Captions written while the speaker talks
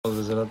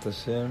Be'ezrat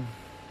Hashem.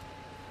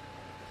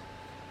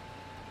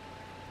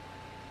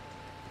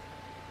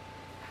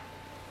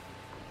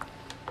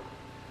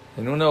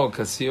 En una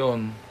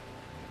ocasión,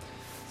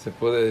 se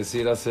puede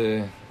decir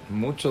hace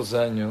muchos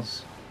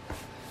años,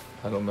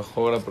 a lo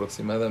mejor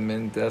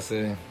aproximadamente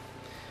hace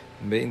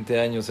 20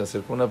 años, se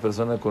acercó una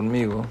persona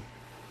conmigo.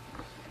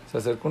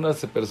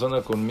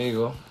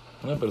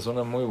 Una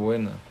persona muy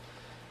buena.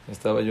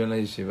 Estaba yo en la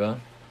yeshiva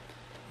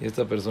y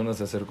esta persona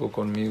se acercó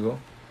conmigo.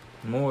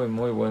 Muy,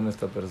 muy buena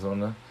esta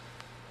persona.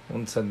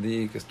 Un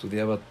tzaddik que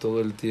estudiaba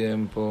todo el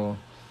tiempo.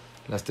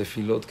 Las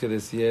tefilot que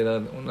decía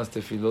eran unas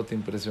tefilot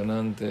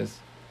impresionantes.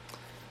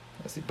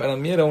 Así, para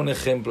mí era un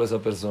ejemplo esa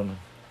persona.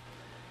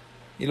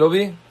 Y lo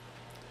vi.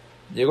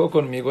 Llegó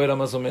conmigo, era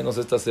más o menos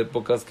estas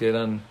épocas que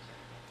eran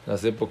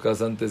las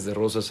épocas antes de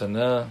Rosh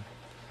Hashanah,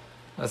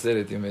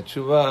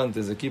 Teshuva,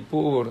 antes de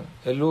Kippur,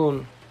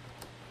 Elul.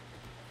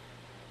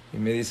 Y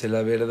me dice,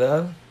 la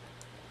verdad,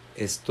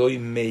 estoy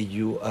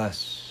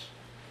meyuash.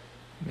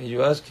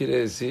 Meyuash quiere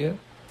decir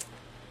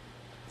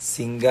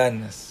sin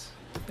ganas.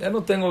 Ya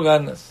no tengo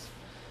ganas.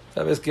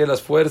 ¿Sabes qué?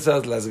 Las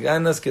fuerzas, las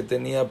ganas que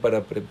tenía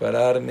para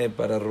prepararme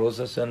para Rosh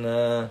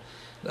Hashanah,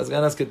 las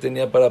ganas que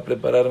tenía para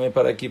prepararme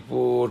para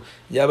Kippur,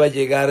 ya va a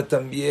llegar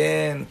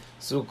también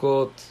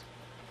Sukkot.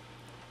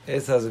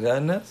 Esas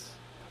ganas,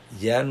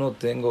 ya no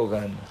tengo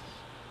ganas.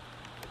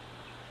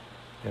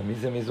 Y a mí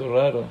se me hizo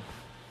raro.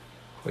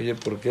 Oye,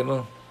 ¿por qué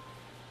no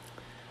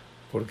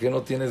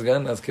tienes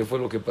ganas? ¿Qué fue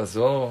lo que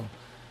pasó?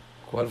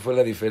 ¿Cuál fue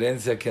la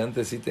diferencia? Que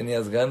antes sí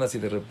tenías ganas y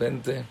de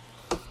repente...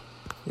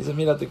 Dice,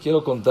 mira, te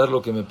quiero contar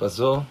lo que me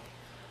pasó,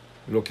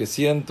 lo que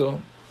siento.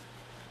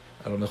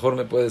 A lo mejor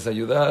me puedes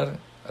ayudar,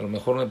 a lo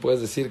mejor me puedes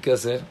decir qué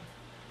hacer.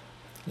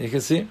 Y dije,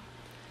 sí.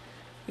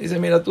 Dice,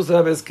 mira, tú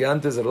sabes que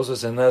antes de Rosh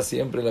Hashanah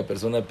siempre la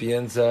persona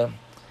piensa,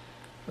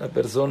 la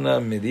persona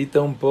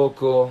medita un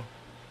poco,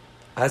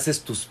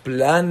 haces tus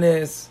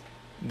planes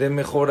de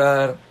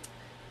mejorar,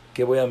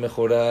 qué voy a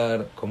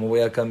mejorar, cómo voy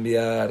a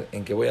cambiar,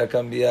 en qué voy a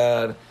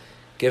cambiar,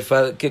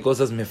 qué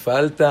cosas me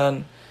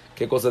faltan,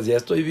 qué cosas ya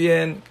estoy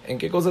bien, en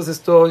qué cosas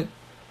estoy.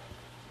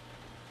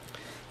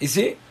 Y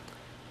sí,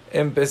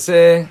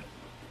 empecé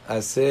a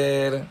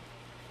hacer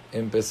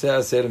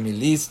mi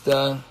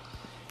lista,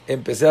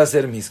 empecé a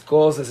hacer mis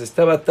cosas,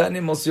 estaba tan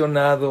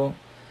emocionado,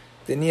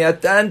 tenía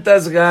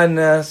tantas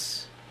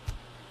ganas,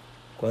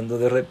 cuando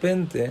de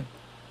repente,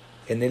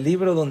 en el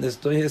libro donde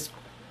estoy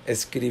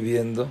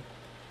escribiendo,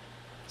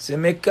 se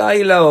me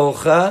cae la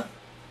hoja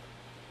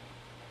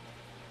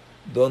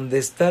donde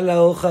está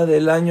la hoja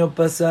del año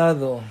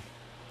pasado.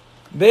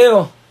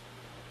 Veo,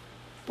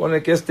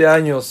 pone que este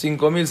año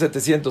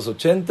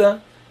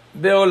 5,780,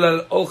 veo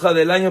la hoja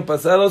del año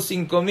pasado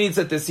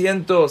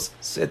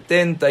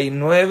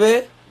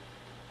 5,779,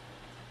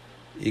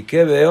 ¿y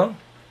qué veo?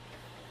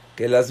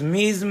 Que las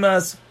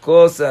mismas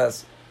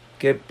cosas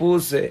que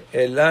puse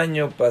el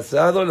año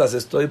pasado las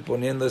estoy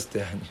poniendo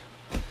este año.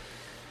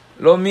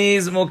 Lo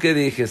mismo que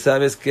dije,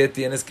 ¿sabes qué?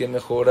 Tienes que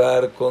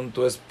mejorar con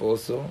tu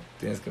esposo,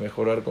 tienes que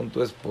mejorar con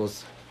tu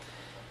esposa,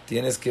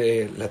 tienes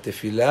que, la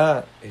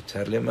tefilá,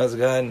 echarle más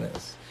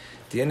ganas,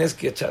 tienes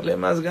que echarle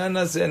más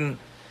ganas en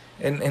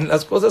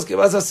las cosas que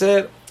vas a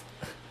hacer.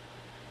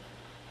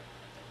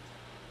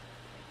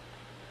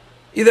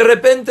 Y de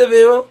repente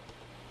veo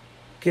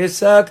que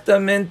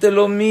exactamente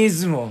lo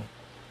mismo.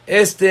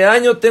 Este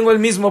año tengo el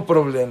mismo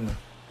problema.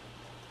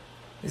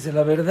 Dice,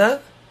 la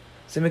verdad,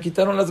 se me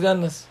quitaron las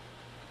ganas.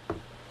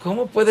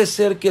 ¿Cómo puede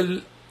ser que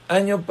el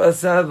año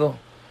pasado,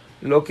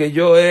 lo que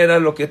yo era,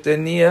 lo que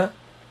tenía,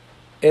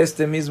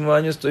 este mismo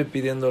año estoy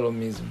pidiendo lo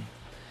mismo?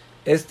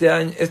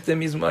 Este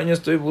mismo año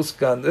estoy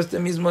buscando, este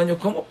mismo año,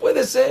 ¿cómo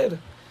puede ser?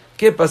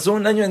 ¿Qué pasó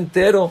un año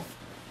entero?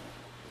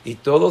 Y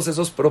todos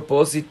esos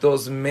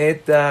propósitos,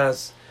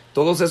 metas,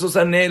 todos esos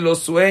anhelos,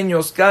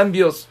 sueños,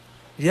 cambios,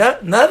 ¿ya?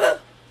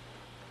 ¿Nada?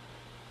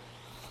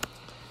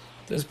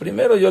 Entonces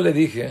primero yo le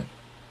dije,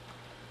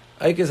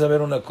 hay que saber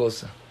una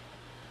cosa.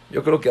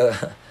 Yo creo que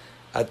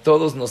a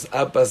todos nos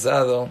ha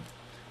pasado,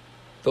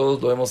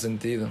 todos lo hemos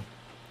sentido,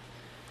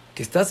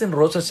 que estás en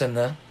Rosh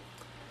Hashanah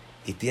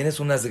y tienes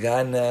unas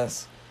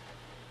ganas,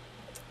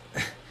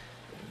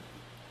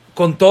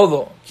 con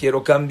todo,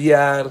 quiero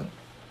cambiar,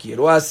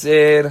 quiero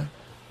hacer,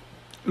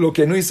 lo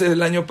que no hice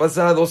el año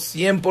pasado,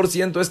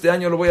 100% este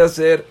año lo voy a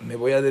hacer, me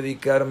voy a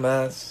dedicar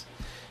más,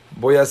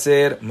 voy a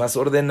ser más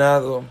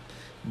ordenado,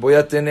 voy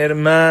a tener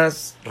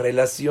más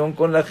relación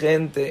con la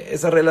gente,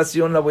 esa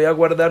relación la voy a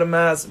guardar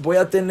más, voy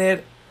a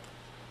tener...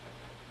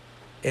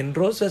 En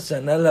Rosh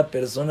Hashanah la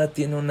persona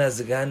tiene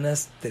unas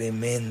ganas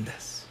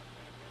tremendas.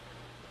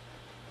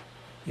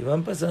 Y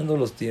van pasando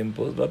los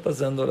tiempos, va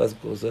pasando las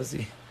cosas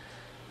y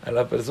a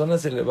la persona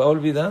se le va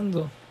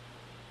olvidando.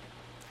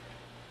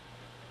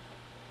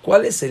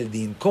 ¿Cuál es el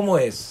din? ¿Cómo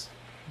es?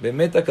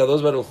 Bemet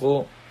Akadosh Baruj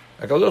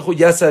Hu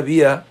ya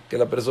sabía que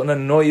la persona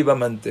no iba a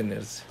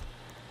mantenerse.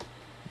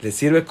 ¿Le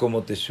sirve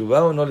como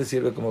Teshuva o no le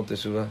sirve como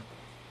Teshuva?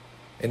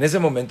 En ese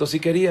momento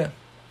sí quería.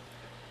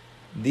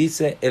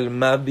 Dice el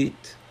Mabit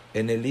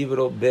en el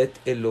libro Bet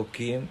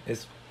Elohim,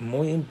 es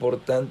muy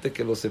importante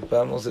que lo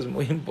sepamos, es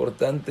muy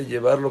importante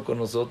llevarlo con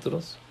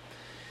nosotros.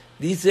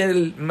 Dice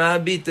el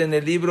Mabit en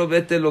el libro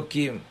Bet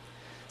Elohim,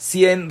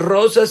 si en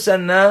Rosh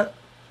Hashanah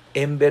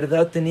en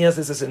verdad tenías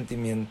ese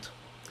sentimiento,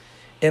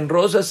 en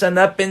Rosh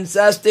Hashanah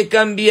pensaste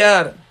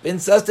cambiar,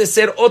 pensaste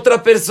ser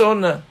otra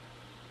persona,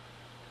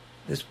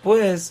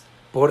 después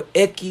por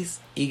X,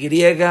 Y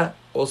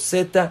o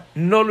Z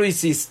no lo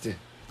hiciste.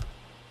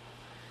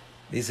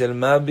 Dice el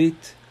Mabit,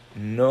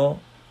 no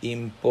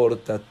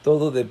importa,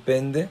 todo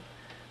depende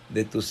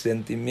de tu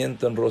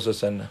sentimiento en Rosh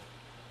Hashanah.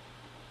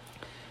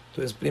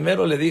 Entonces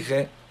primero le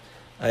dije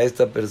a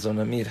esta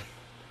persona, mira,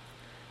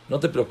 no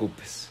te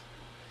preocupes.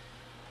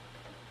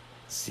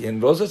 Si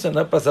en Rosh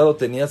Hashanah pasado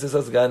tenías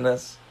esas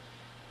ganas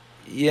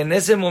y en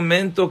ese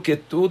momento que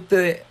tú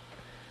te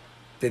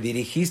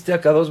dirigiste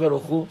a Kadosh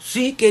Baruj Hu,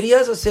 sí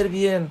querías hacer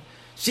bien,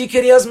 sí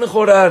querías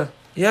mejorar,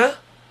 ¿ya?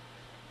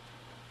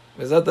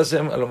 Besat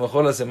Hashem, a lo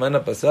mejor la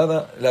semana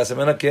pasada, la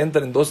semana que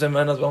entra, en 2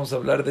 semanas vamos a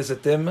hablar de ese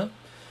tema.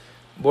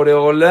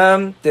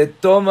 Boreolam te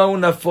toma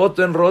una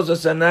foto en Rosh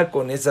Hashanah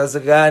con esas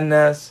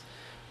ganas,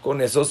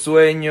 con esos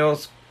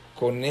sueños,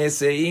 con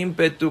ese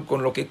ímpetu,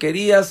 con lo que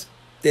querías,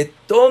 te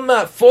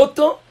toma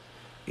foto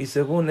y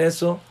según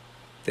eso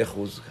te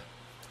juzga.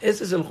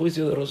 Ese es el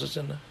juicio de Rosh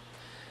Hashanah.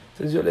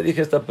 Entonces yo le dije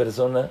a esta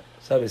persona,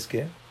 ¿sabes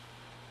qué?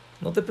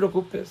 No te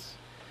preocupes,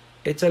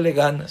 échale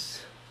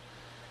ganas.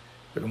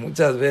 Pero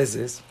muchas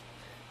veces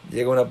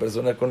llega una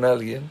persona con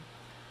alguien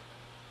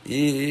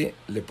y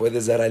le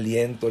puedes dar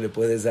aliento, le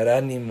puedes dar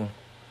ánimo.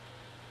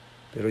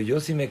 Pero yo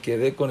sí me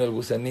quedé con el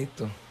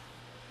gusanito.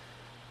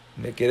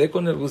 Me quedé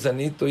con el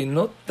gusanito y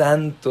no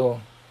tanto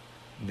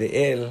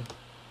de él,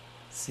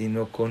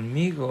 sino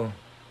conmigo.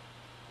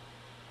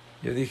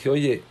 Yo dije,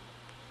 oye,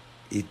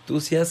 ¿y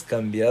tú sí has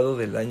cambiado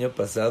del año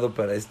pasado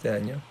para este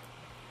año?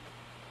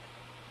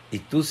 ¿Y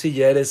tú sí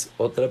ya eres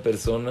otra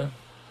persona?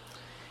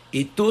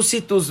 ¿Y tú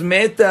sí tus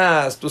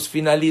metas, tus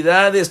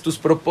finalidades, tus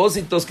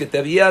propósitos que te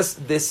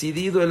habías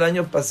decidido el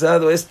año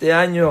pasado, este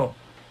año,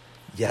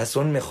 ya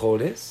son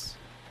mejores?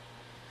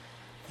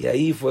 Y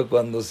ahí fue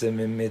cuando se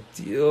me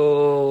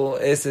metió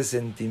ese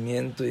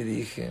sentimiento y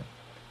dije,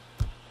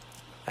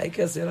 hay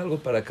que hacer algo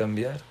para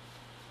cambiar.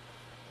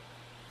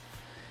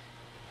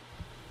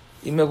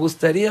 Y me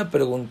gustaría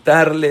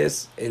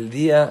preguntarles el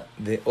día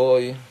de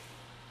hoy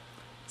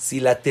si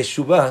la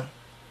Teshuva,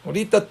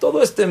 ahorita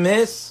todo este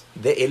mes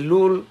de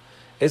Elul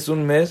es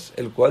un mes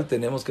el cual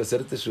tenemos que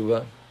hacer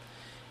Teshuva,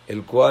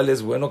 el cual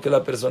es bueno que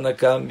la persona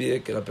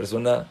cambie, que la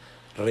persona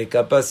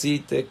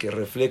recapacite, que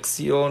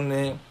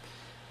reflexione,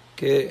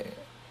 que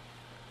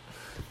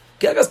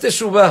hagas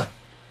Teshuva.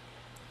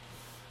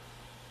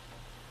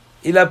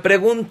 Y la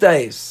pregunta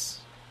es,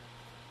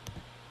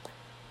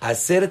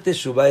 ¿hacer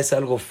Teshuva es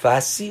algo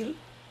fácil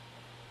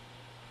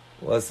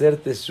o hacer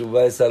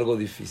Teshuva es algo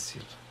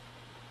difícil?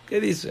 ¿Qué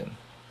dicen?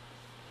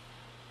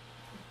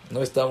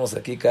 No estamos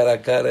aquí cara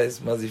a cara,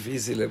 es más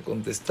difícil el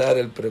contestar,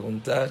 el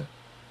preguntar.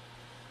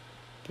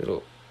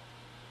 Pero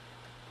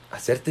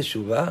hacer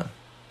Teshuva,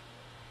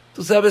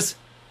 tú sabes,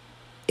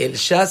 el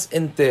Shas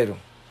entero.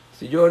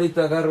 Si yo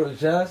ahorita agarro el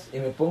Shas y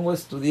me pongo a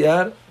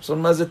estudiar,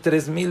 son más de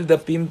 3,000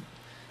 dapim.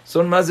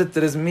 Son más de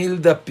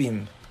 3,000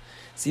 dapim.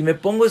 Si me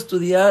pongo a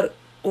estudiar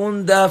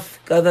un daf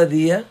cada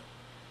día,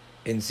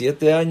 en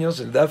 7 años,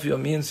 el daf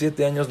yomi en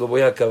 7 años lo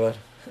voy a acabar.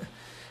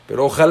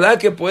 Pero ojalá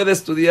que pueda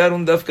estudiar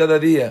un daf cada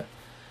día.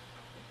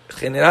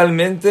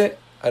 Generalmente,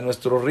 a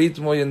nuestro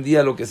ritmo hoy en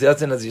día, lo que se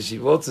hace en las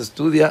yeshivot, se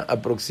estudia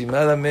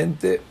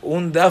aproximadamente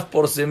un daf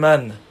por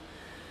semana.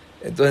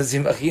 Entonces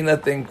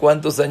imagínate en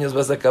cuántos años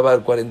vas a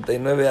acabar,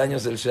 49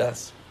 años el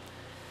Shas.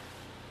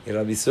 Y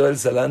Rabbi Zohar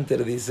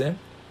Salanter dice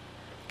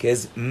que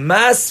es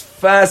más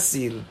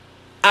fácil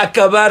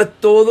acabar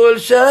todo el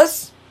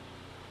Shas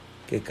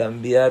que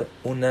cambiar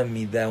una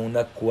midá,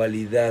 una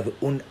cualidad,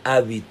 un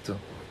hábito.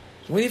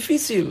 Es muy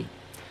difícil.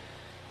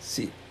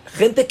 Sí.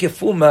 Gente que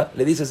fuma,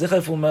 le dices, deja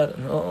de fumar.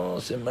 No,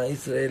 Shema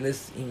Israel,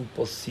 es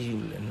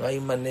imposible, no hay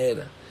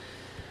manera.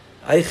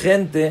 Hay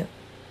gente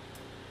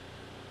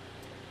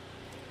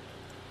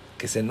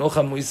que se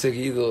enoja muy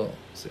seguido,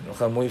 se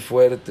enoja muy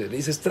fuerte. Le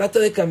dices, trata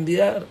de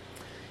cambiar.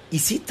 Y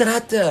sí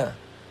trata,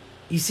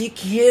 y sí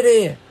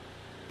quiere,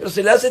 pero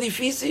se le hace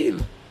difícil.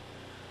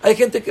 Hay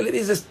gente que le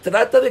dices,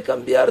 trata de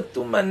cambiar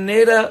tu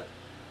manera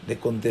de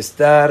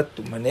contestar,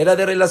 tu manera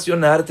de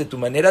relacionarte, tu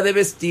manera de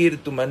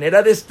vestir, tu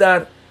manera de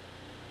estar.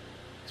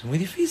 Es muy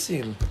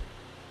difícil.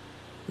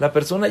 La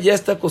persona ya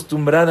está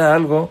acostumbrada a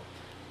algo,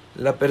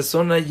 la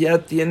persona ya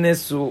tiene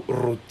su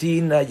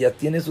rutina, ya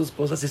tiene sus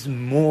cosas, es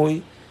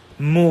muy,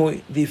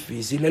 muy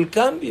difícil el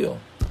cambio.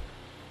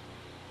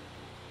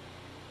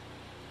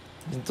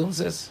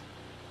 Entonces,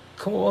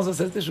 ¿cómo vamos a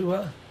hacer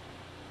Teshuva?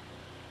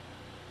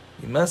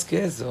 Y más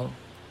que eso,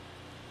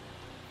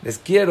 les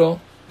quiero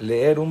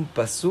leer un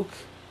pasuk,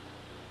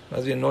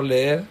 más bien no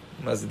leer,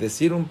 más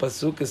decir un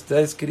pasuk que está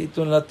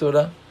escrito en la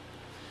Torah,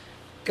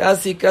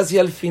 casi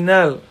al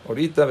final.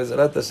 Ahorita,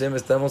 Besarat Hashem,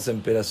 estamos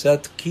en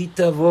Perashat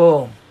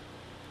Kitavo.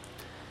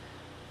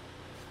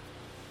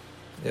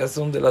 Ya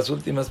son de las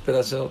últimas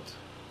Perashot.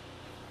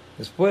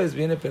 Después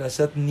viene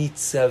Perashat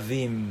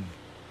Nitzavim.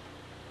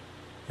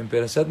 En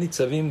Perashat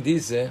Nitzavim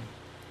dice,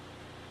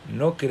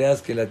 no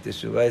creas que la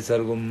Teshuva es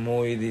algo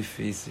muy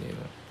difícil.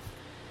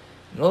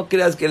 No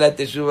creas que la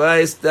Teshuva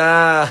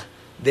está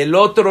del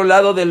otro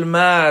lado del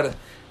mar.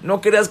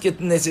 No creas que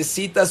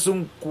necesitas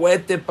un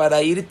cohete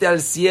para irte al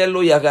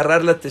cielo y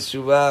agarrar la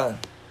Teshuva.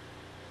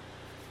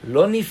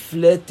 Lo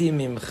nifleti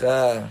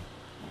mimcha,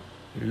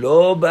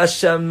 lo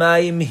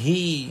bashamayim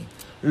hi,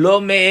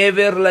 lo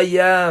me'ever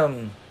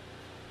layam,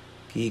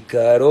 ki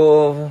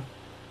karov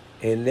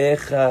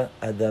eleja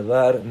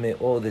adavar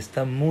meod,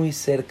 está muy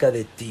cerca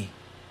de ti.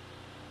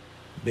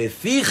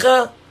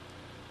 Befija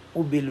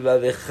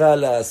ubilvaveja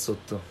la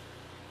azoto.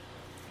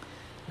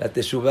 La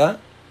Teshuva,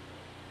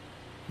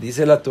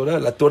 dice la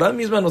Torah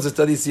misma nos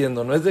está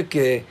diciendo, no es de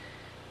que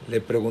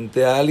le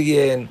pregunté a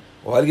alguien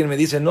o alguien me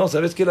dice, no,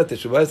 ¿sabes qué? La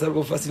Teshuva es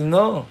algo fácil.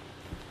 No,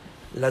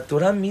 la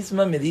Torah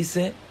misma me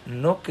dice,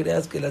 no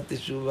creas que la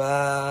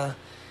Teshuva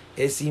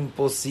es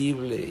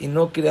imposible y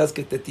no creas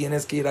que te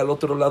tienes que ir al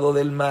otro lado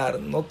del mar,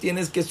 no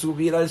tienes que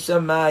subir al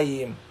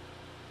Shamayim.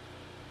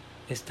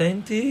 Está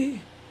en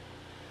ti.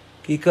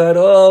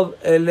 Kikarov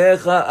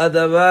eleja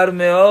adavar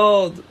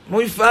meod.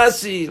 Muy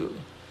fácil,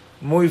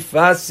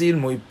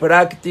 muy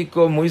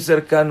práctico, muy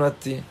cercano a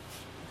ti.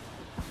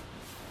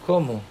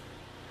 ¿Cómo?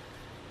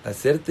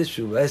 Hacer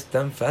Teshuva es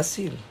tan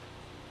fácil.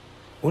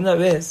 Una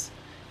vez,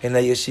 en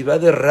la yeshiva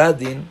de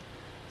Radin,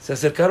 se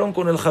acercaron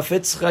con el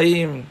Jafetz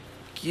Chaim.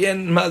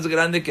 ¿Quién más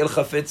grande que el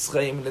Jafetz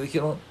Chaim? Le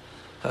dijeron,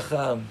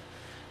 Jajam,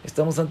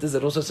 estamos antes de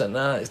Rosh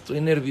Hashanah,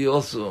 estoy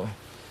nervioso,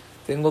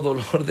 tengo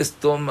dolor de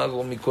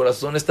estómago, mi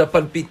corazón está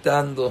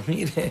palpitando.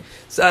 Mire,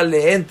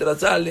 sale, entra.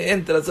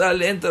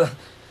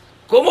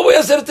 ¿Cómo voy a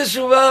hacer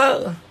Teshuva?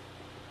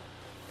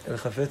 El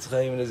Jafetz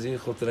Chaim les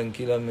dijo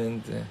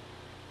tranquilamente,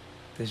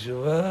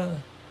 Teshuva,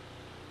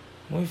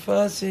 muy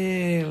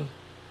fácil.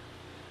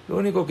 Lo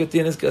único que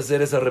tienes que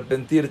hacer es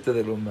arrepentirte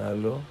de lo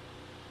malo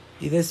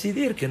y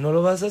decidir que no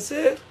lo vas a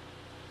hacer.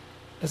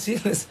 Así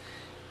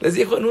les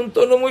dijo en un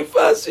tono muy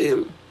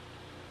fácil.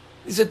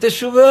 Dice,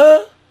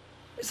 Teshuva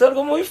es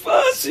algo muy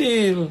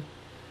fácil.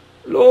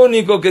 Lo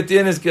único que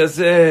tienes que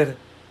hacer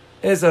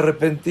es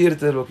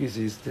arrepentirte de lo que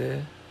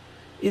hiciste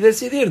y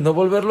decidir no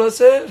volverlo a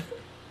hacer.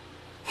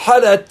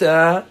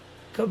 Harata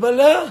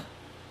Kabbalah.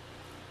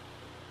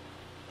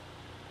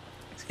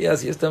 Sí,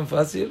 así es tan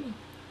fácil.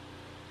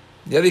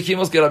 Ya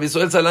dijimos que Rabbi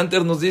Zoel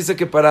Salanter nos dice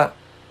que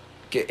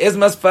es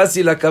más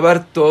fácil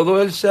acabar todo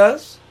el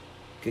Shas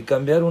que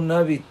cambiar un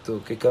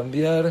hábito, que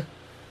cambiar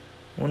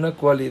una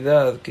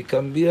cualidad, que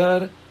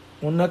cambiar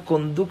una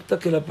conducta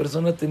que la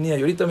persona tenía.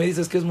 Y ahorita me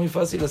dices que es muy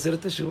fácil hacer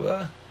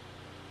Teshuva.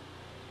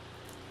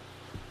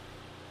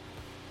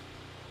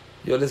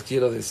 Yo les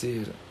quiero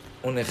decir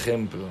un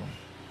ejemplo,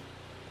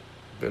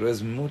 pero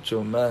es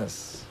mucho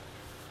más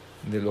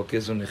de lo que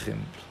es un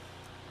ejemplo.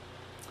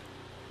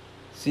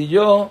 Si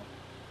yo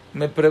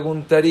me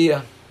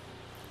preguntaría,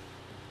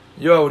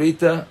 yo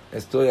ahorita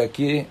estoy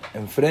aquí,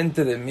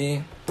 enfrente de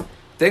mí,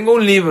 tengo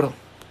un libro,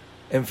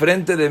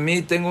 enfrente de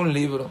mí tengo un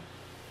libro.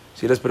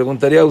 Si les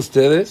preguntaría a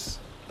ustedes,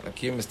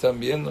 aquí me están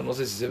viendo, no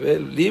sé si se ve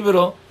el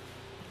libro,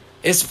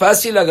 ¿es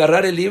fácil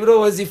agarrar el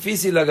libro o es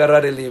difícil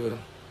agarrar el libro?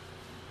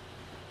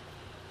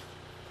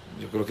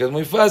 Yo creo que es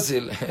muy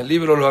fácil. El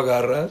libro lo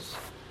agarras,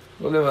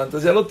 lo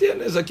levantas, ya lo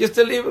tienes, aquí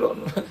está el libro.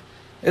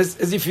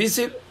 ¿Es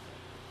difícil?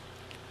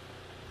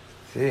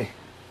 Sí.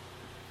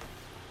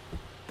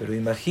 Pero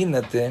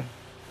imagínate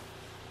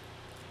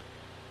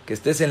que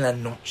estés en la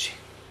noche.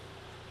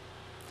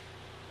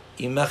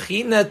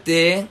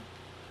 Imagínate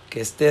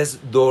que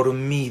estés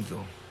dormido.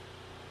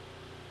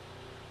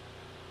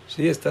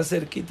 Sí, está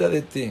cerquita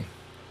de ti.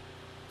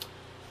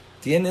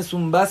 Tienes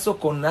un vaso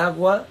con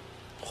agua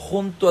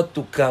junto a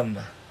tu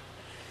cama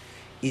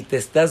y te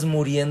estás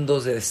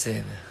muriendo de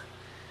sed.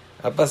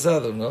 Ha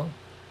pasado, ¿no?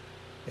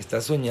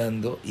 Estás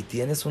soñando y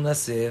tienes una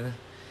sed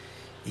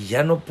y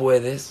ya no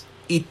puedes.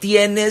 Y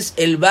tienes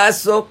el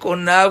vaso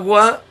con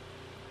agua,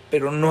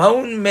 pero no a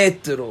 1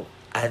 metro,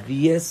 a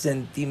 10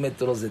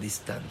 centímetros de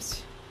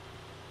distancia.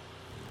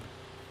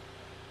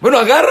 Bueno,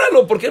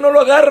 agárralo, ¿por qué no lo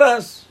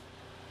agarras?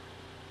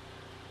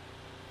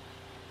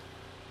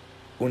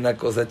 Una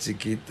cosa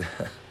chiquita,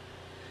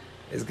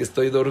 es que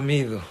estoy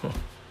dormido.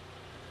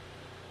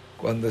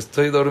 Cuando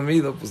estoy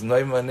dormido, pues no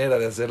hay manera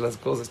de hacer las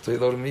cosas, estoy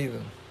dormido.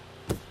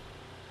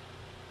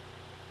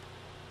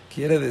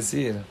 Quiere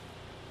decir,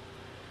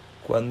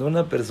 cuando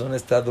una persona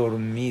está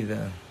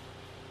dormida,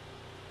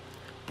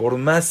 por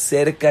más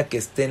cerca que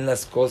estén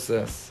las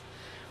cosas,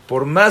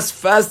 por más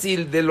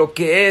fácil de lo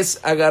que es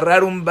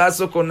agarrar un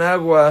vaso con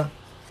agua,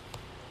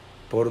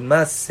 por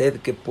más sed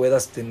que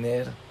puedas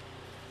tener,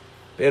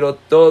 pero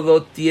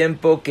todo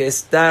tiempo que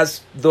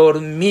estás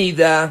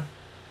dormida,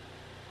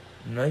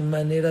 no hay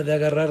manera de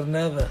agarrar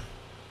nada.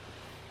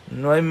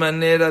 No hay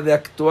manera de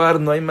actuar,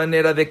 no hay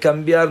manera de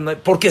cambiar,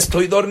 porque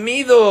estoy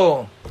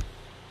dormido.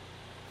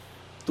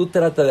 Tú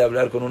trata de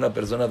hablar con una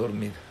persona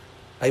dormida.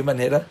 ¿Hay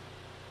manera?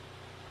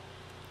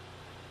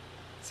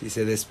 Si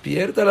se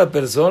despierta la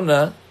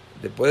persona,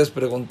 le puedes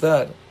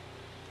preguntar,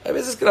 Hay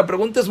veces que la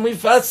pregunta es muy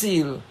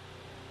fácil.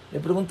 Le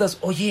preguntas,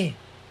 oye,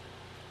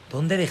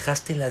 ¿dónde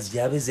dejaste las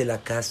llaves de la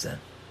casa?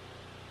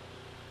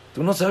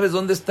 Tú no sabes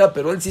dónde está,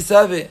 pero él sí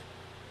sabe.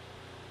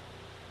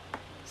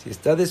 Si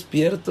está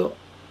despierto,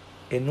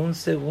 en un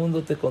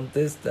segundo te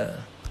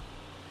contesta.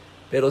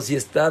 Pero si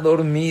está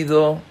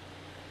dormido,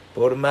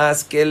 por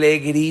más que le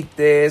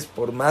grites,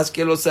 por más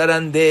que lo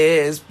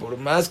zarandees, por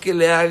más que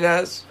le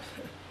hagas,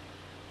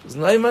 pues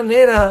no hay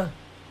manera.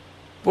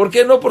 ¿Por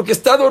qué no? Porque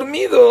está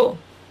dormido.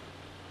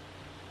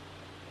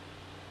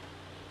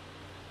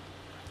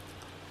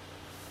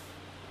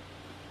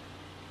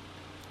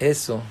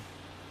 Eso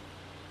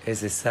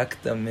es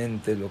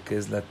exactamente lo que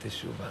es la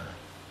Teshuva.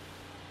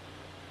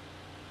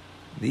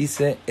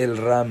 Dice el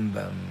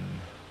Rambam.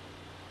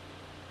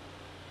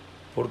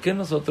 ¿Por qué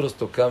nosotros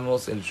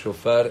tocamos el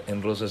shofar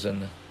en Rosh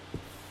Hashanah?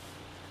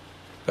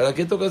 ¿Para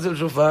qué tocas el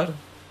shofar?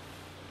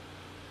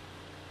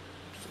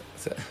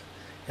 O sea,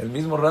 el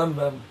mismo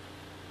Rambam.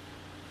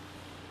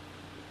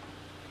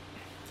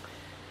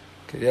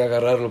 Quería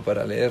agarrarlo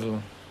para leerlo.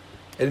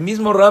 El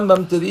mismo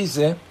Rambam te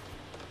dice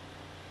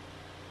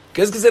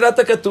que es que será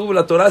Takatub.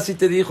 La Torah sí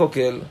te dijo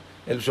que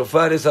el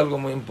shofar es algo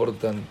muy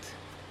importante.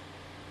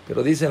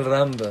 Pero dice el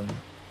Rambam,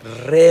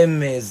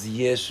 Remes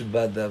yesh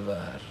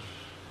badavar.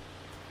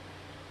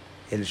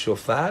 El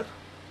shofar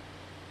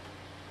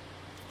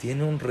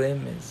tiene un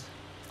remes,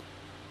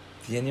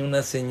 tiene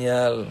una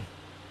señal,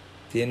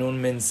 tiene un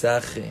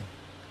mensaje.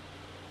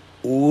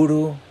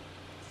 Uru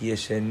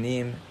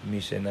yeshenim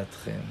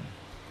mishenatchem.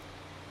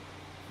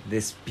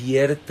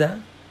 Despierta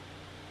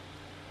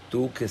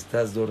tú que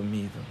estás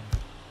dormido.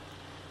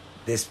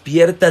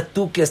 Despierta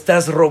tú que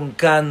estás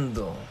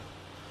roncando.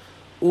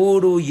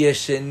 Uru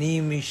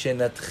yeshenim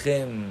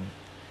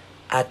mishenatchem.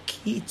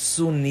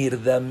 Akitzu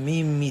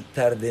nirdamim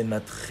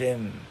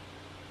mitardematchem.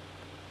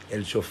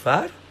 El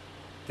shofar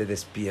te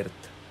despierta.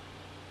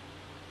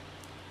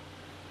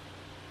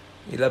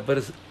 Y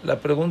la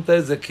pregunta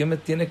es, ¿de qué me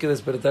tiene que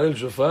despertar el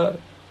shofar?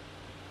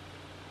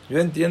 Yo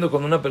entiendo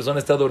cuando una persona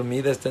está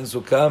dormida, está en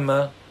su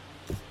cama,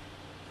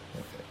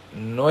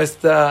 no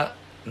está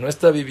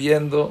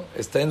viviendo,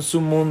 está en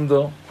su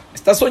mundo,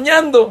 está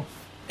soñando.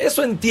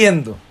 Eso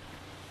entiendo.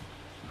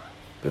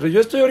 Pero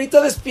yo estoy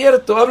ahorita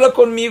despierto, habla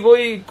conmigo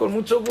y con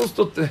mucho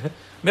gusto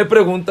me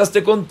preguntas,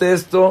 te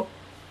contesto.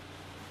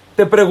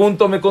 Te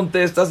pregunto, me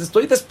contestas,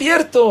 estoy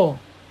despierto.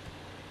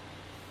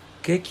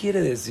 ¿Qué quiere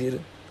decir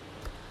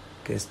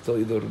que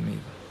estoy dormido?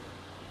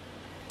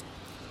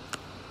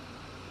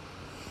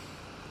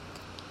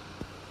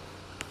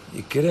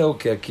 Y creo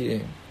que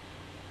aquí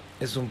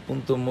es un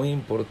punto muy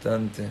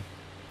importante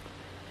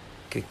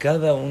que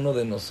cada uno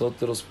de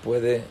nosotros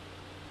puede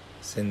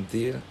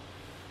sentir.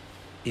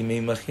 Y me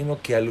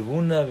imagino que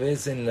alguna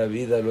vez en la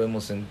vida lo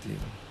hemos sentido.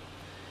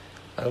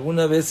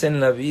 Alguna vez en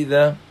la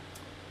vida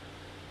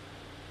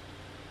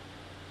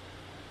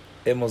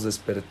hemos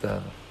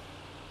despertado.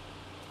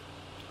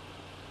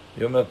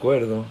 Yo me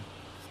acuerdo,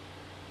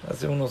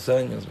 hace unos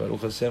años,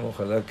 Baruch Hashem,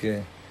 ojalá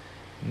que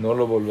no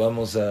lo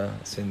volvamos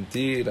a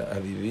sentir, a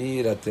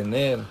vivir, a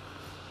tener.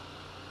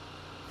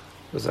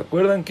 ¿Pues se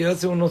acuerdan que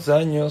hace unos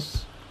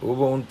años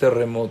hubo un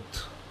terremoto,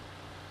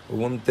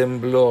 hubo un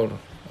temblor?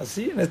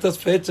 Así, en estas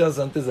fechas,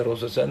 antes de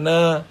Rosh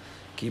Hashanah,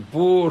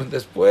 Kippur,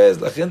 después,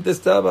 la gente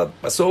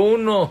pasó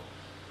uno.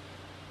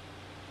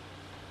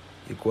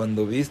 Y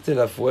cuando viste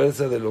la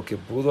fuerza de lo que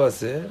pudo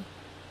hacer,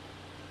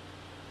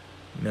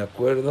 me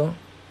acuerdo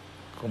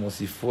como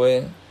si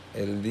fue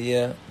el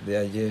día de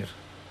ayer.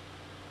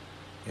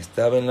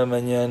 Estaba en la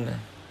mañana,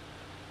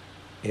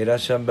 era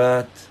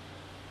Shabbat,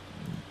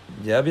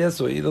 ya habías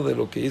oído de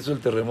lo que hizo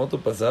el terremoto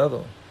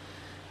pasado,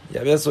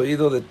 ya habías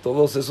oído de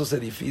todos esos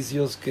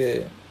edificios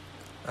que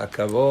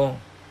acabó,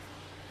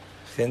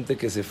 gente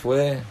que se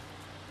fue,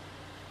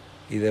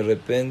 y de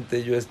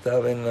repente yo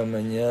estaba en la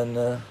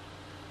mañana,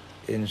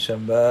 en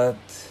Shabbat,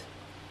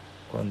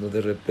 cuando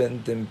de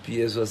repente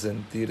empiezo a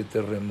sentir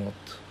terremoto,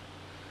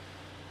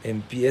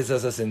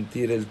 empiezas a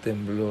sentir el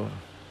temblor.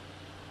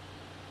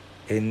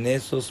 En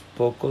esos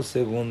pocos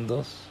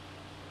segundos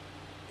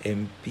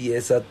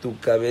empieza tu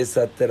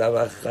cabeza a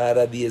trabajar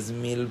a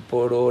 10,000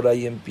 por hora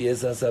y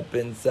empiezas a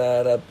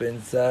pensar, a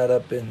pensar, a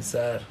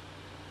pensar.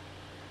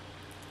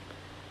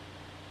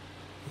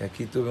 Y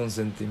aquí tuve un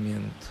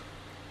sentimiento,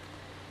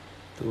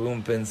 tuve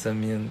un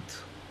pensamiento.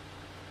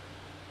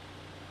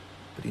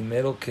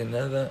 Primero que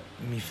nada,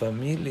 mi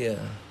familia.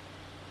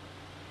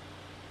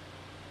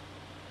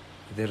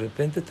 Y de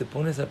repente te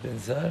pones a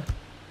pensar,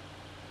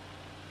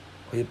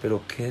 oye,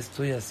 pero ¿qué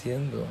estoy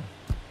haciendo?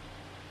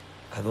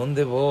 ¿A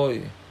dónde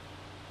voy?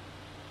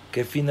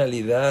 ¿Qué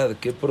finalidad?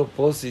 ¿Qué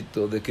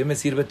propósito? ¿De qué me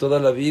sirve toda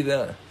la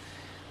vida?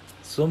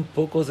 Son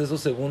pocos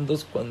esos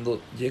segundos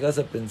cuando llegas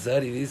a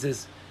pensar y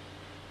dices,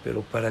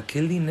 pero ¿para qué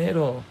el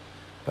dinero?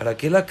 ¿Para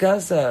qué la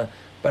casa?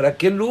 ¿Para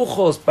qué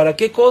lujos? ¿Para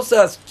qué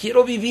cosas?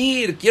 Quiero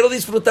vivir, quiero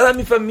disfrutar a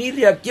mi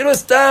familia, quiero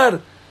estar.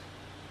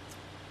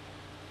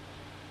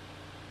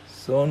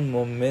 Son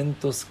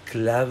momentos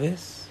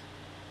claves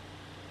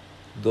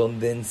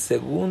donde en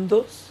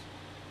segundos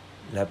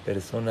la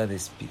persona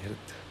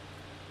despierta.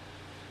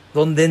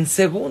 donde en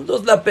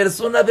segundos la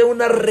persona ve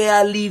una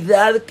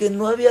realidad que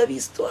no había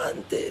visto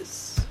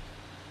antes.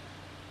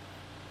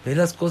 Ve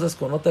las cosas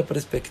con otra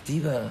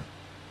perspectiva.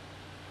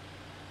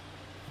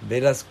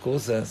 Ve las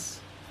cosas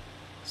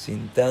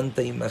sin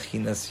tanta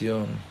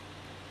imaginación,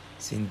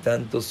 sin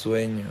tanto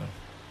sueño.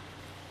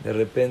 De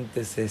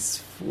repente se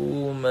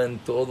esfuman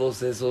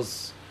todas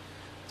esas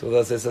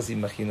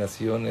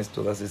imaginaciones,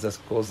 todas esas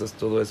cosas,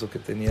 todo eso que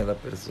tenía la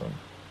persona.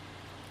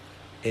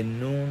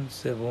 En un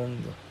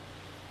segundo.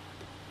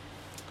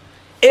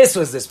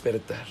 Eso es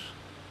despertar.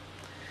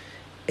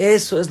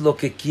 Eso es lo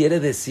que quiere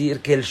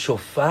decir que el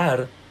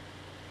shofar.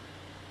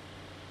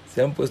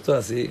 Se han puesto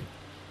así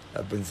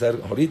a pensar.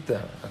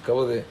 Ahorita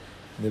acabo de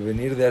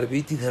venir de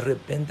Arbit y de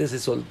repente se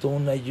soltó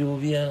una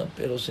lluvia,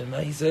 pero se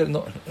me hizo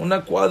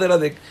una cuadra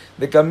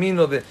de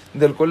camino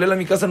del Colel a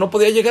mi casa no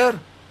podía llegar.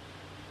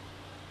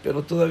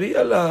 Pero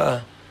todavía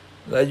la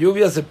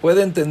lluvia se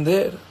puede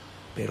entender.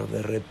 Pero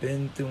de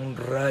repente un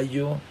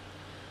rayo,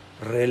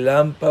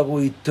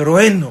 relámpago y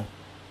trueno.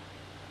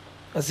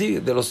 Así,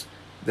 de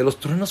los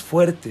truenos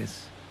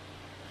fuertes.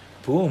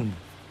 ¡Pum!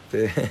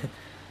 Te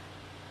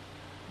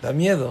da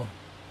miedo.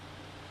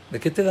 ¿De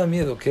qué te da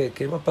miedo?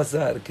 ¿Qué va a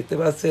pasar? ¿Qué te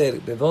va a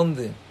hacer? ¿De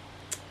dónde?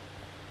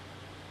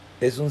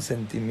 Es un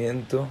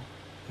sentimiento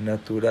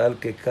natural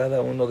que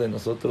cada uno de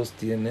nosotros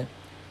tiene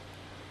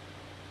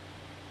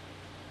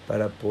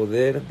para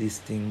poder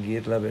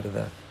distinguir la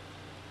verdad.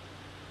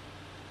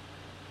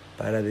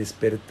 Para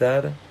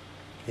despertar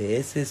de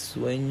ese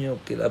sueño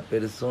que la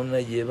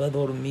persona lleva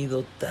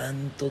dormido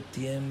tanto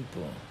tiempo.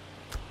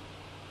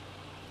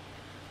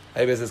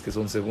 Hay veces que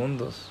son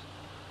segundos,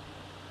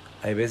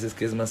 hay veces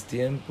que es más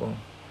tiempo.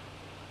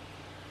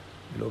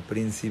 Lo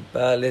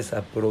principal es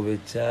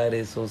aprovechar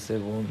esos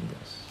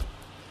segundos,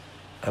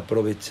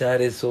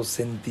 aprovechar esos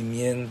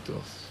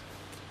sentimientos.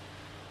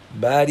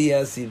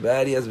 Varias y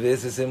varias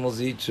veces hemos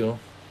dicho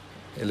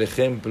el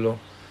ejemplo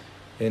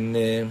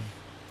en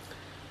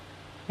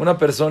una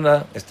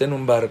persona está en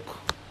un barco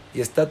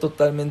y está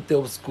totalmente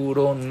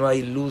oscuro, no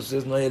hay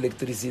luces, no hay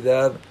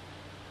electricidad.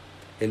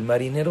 El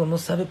marinero no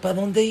sabe para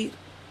dónde ir.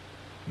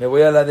 Me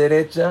voy a la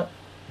derecha,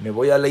 me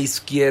voy a la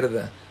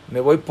izquierda, me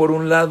voy por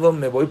un lado,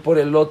 me voy por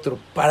el otro.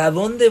 ¿Para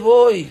dónde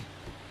voy?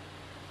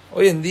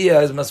 Hoy en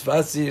día es más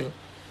fácil.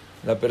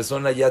 La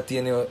persona ya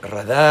tiene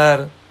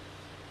radar.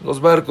 Los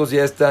barcos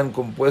ya están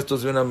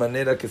compuestos de una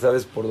manera que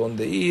sabes por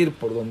dónde ir,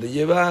 por dónde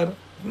llevar.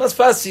 Es más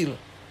fácil.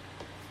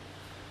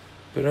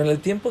 Pero en el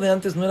tiempo de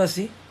antes no era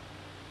así.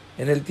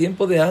 En el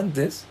tiempo de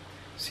antes,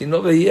 si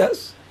no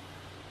veías,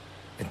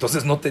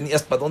 entonces no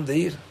tenías para dónde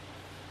ir.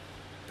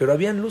 Pero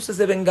habían luces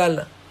de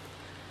bengala.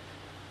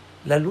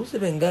 La luz de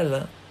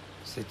bengala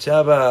se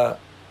echaba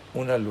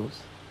una luz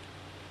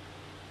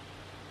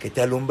que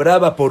te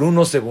alumbraba por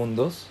unos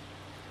segundos.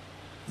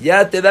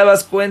 Ya te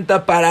dabas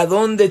cuenta para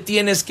dónde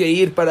tienes que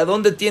ir, para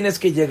dónde tienes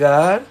que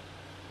llegar.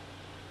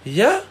 Y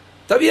ya,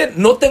 está bien,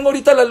 no tengo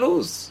ahorita la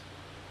luz,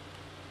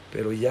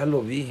 pero ya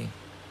lo vi.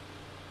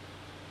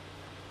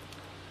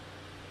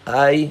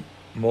 Hay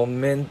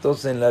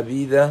momentos en la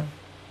vida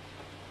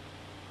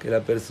que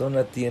la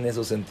persona tiene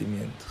esos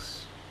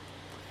sentimientos.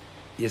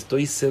 Y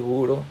estoy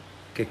seguro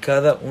que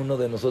cada uno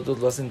de nosotros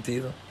lo ha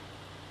sentido.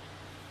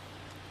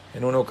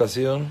 En una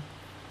ocasión,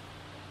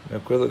 me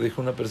acuerdo,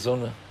 dijo una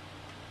persona,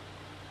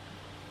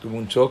 tuvo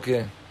un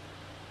choque,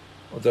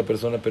 otra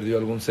persona perdió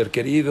algún ser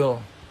querido.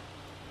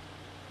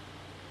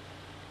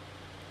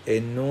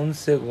 En un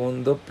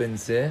segundo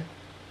pensé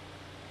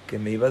que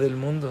me iba del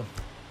mundo.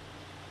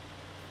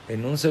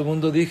 En un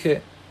segundo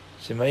dije,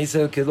 Shema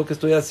Israel, ¿qué es lo que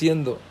estoy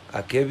haciendo?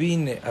 ¿A qué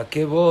vine? ¿A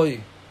qué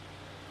voy?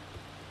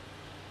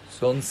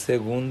 Son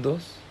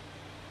segundos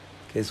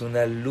que es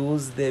una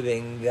luz de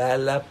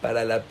bengala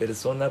para la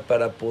persona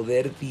para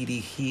poder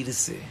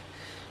dirigirse,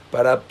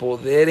 para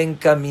poder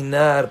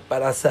encaminar,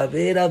 para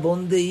saber a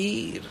dónde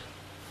ir.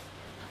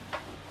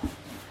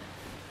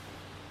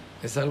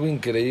 Es algo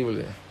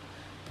increíble,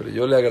 pero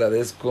yo le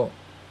agradezco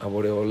a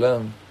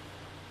Boreolam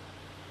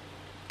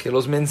que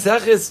los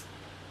mensajes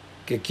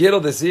que quiero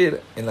decir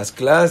en las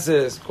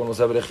clases, con los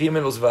abrejim,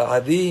 en los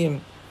va'adim,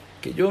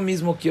 que yo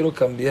mismo quiero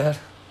cambiar,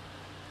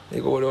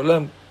 digo,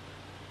 Boreolam,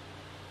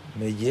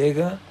 me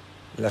llega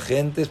la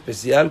gente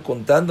especial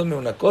contándome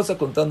una cosa,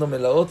 contándome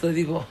la otra, y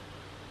digo,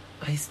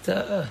 ahí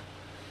está.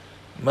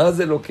 Más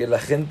de lo que la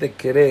gente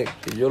cree,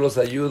 que yo los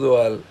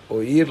ayudo al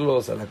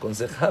oírlos, al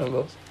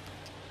aconsejarlos,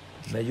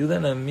 me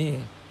ayudan a mí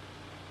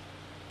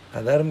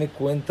a darme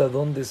cuenta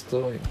dónde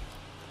estoy,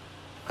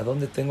 a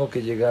dónde tengo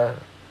que llegar.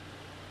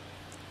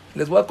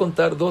 Les voy a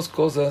contar dos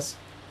cosas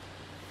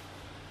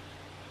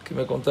que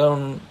me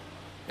contaron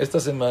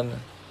esta semana,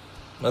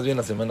 más bien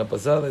la semana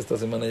pasada. Esta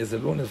semana ya es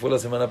el lunes, fue la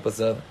semana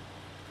pasada.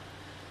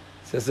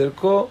 Se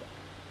acercó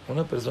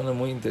una persona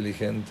muy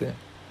inteligente,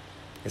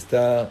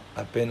 está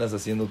apenas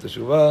haciendo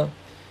Teshuva,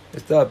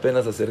 está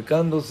apenas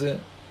acercándose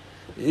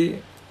y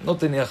no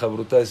tenía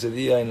jabrutá ese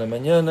día en la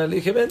mañana. Le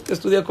dije, vente,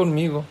 estudia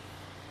conmigo.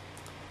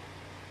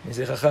 Me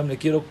dice, jajam, le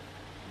quiero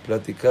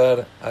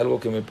platicar algo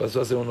que me pasó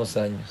hace unos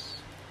años.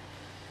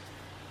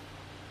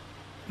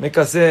 Me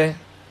casé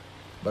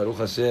Baruch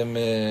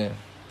Hashem,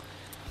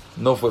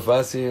 no fue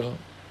fácil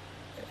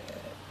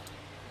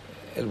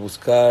el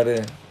buscar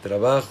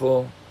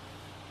trabajo,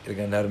 el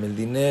ganarme el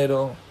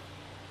dinero.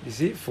 Y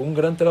sí, fue un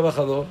gran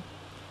trabajador.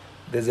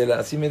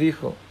 Así me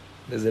dijo,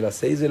 desde las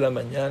 6 de la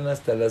mañana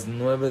hasta las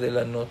 9 de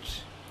la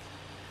noche.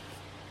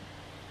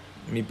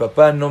 Mi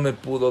papá no me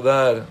pudo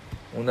dar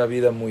una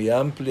vida muy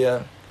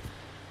amplia,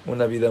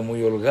 una vida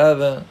muy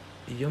holgada,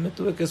 y yo me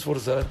tuve que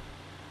esforzar.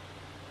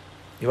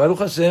 Y Baruch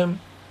Hashem,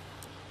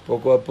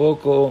 poco a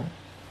poco,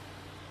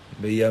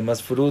 veía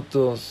más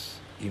frutos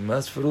y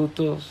más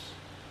frutos.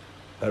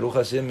 Baruch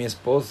Hashem, mi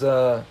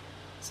esposa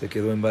se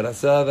quedó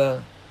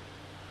embarazada,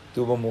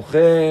 tuvo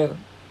mujer,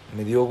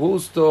 me dio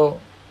gusto.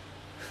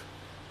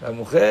 La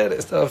mujer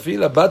estaba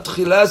fila, Bat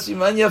Hilash y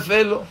Maña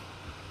Felo.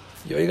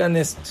 Y oigan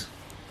esto.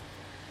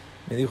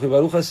 Me dijo, y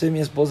Baruch Hashem,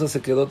 mi esposa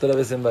se quedó otra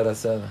vez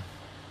embarazada.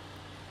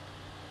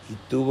 Y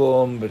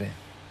tuvo hombre.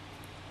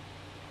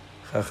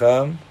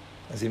 Jajam,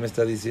 así me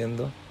está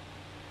diciendo,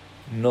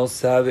 no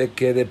sabe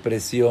qué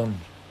depresión.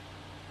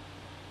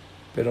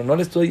 Pero no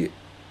le estoy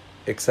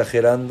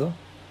exagerando.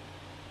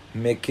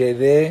 Me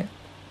quedé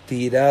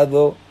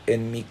tirado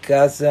en mi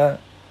casa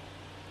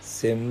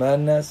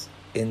semanas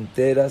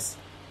enteras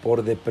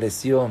por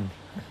depresión.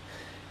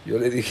 Yo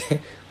le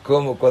dije,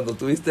 ¿cómo? Cuando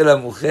tuviste la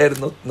mujer,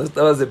 ¿no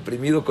estabas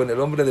deprimido con el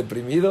hombre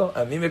deprimido?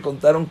 A mí me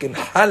contaron que en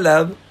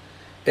Halab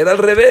era al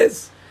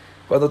revés.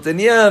 Cuando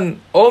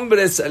tenían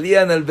hombres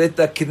salían al Bet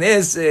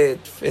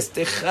Knesset,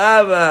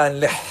 festejaban,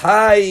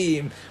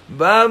 Lehaim,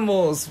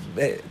 vamos,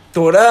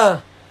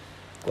 Torah.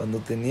 Cuando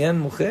tenían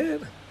mujer,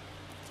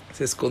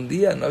 se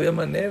escondían, no había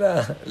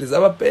manera, les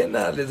daba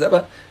pena, les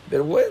daba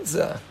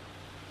vergüenza.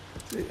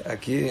 Sí,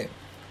 aquí,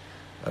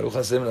 Baruch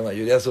Hashem, la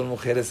mayoría son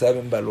mujeres,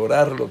 saben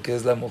valorar lo que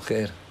es la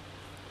mujer,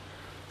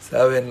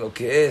 saben lo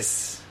que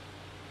es.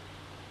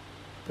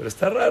 Pero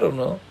está raro,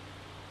 ¿no?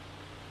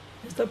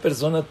 Esta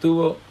persona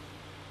tuvo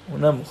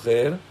una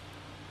mujer,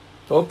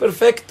 todo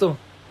perfecto.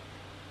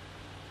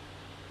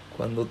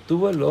 Cuando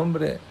tuvo el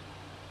hombre,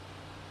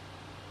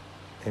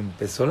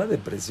 empezó la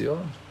depresión.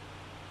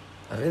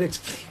 A ver,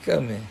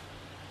 explícame.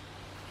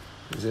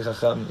 Dice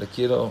Jajam, le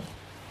quiero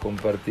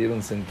compartir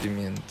un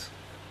sentimiento.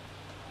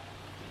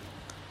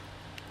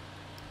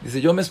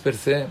 Dice, yo me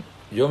esforcé,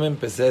 yo me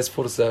empecé a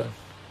esforzar.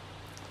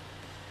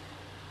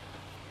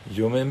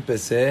 Yo me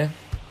empecé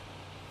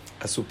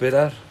a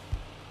superar.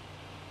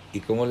 Y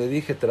como le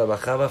dije,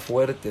 trabajaba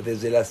fuerte,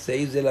 desde las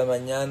 6 de la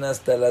mañana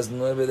hasta las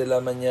 9 de la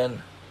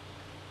mañana.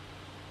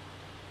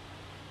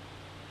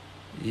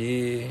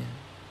 ¿Y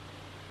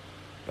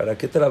para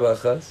qué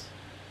trabajas?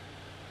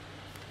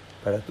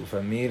 Para tu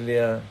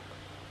familia,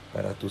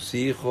 para tus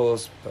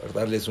hijos, para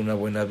darles una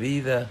buena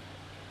vida.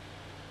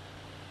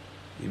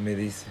 Y me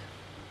dice,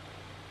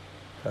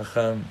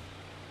 Jajam,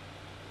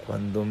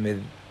 cuando me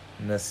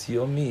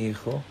nació mi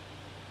hijo,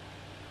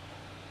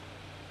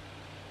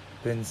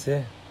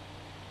 pensé,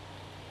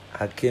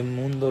 ¿a qué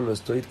mundo lo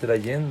estoy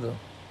trayendo?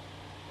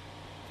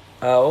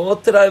 A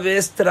otra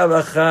vez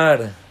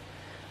trabajar,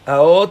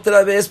 a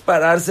otra vez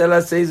pararse a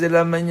las 6 de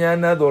la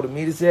mañana,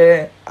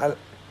 dormirse,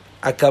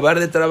 acabar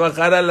de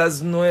trabajar a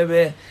las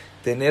 9,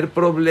 tener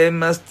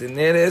problemas,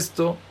 tener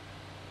esto.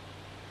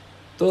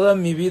 Toda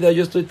mi vida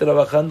yo estoy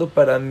trabajando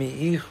para mi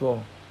hijo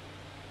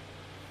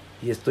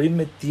y estoy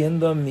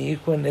metiendo a mi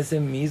hijo en ese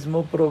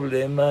mismo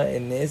problema,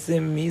 en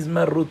esa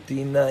misma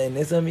rutina, en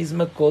esa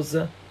misma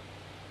cosa.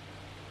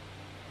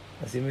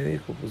 Así me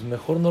dijo, pues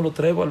mejor no lo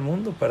traigo al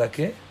mundo, ¿para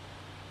qué?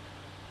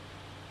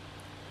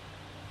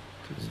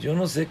 Pues yo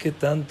no sé qué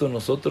tanto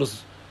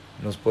nosotros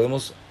nos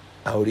podemos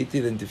ahorita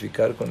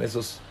identificar con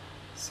esos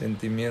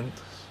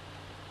sentimientos.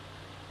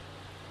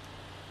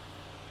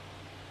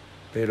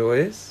 Pero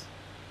es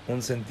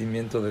un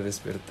sentimiento de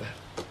despertar.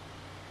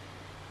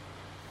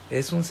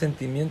 Es un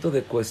sentimiento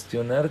de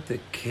cuestionarte,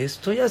 ¿qué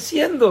estoy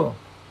haciendo?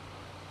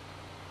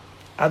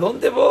 ¿A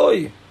dónde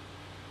voy?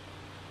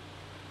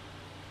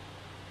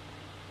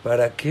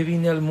 ¿Para qué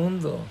vine al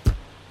mundo?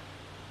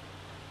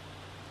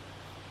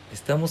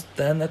 Estamos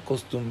tan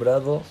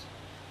acostumbrados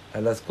a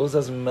las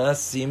cosas más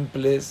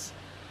simples,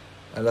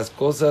 a las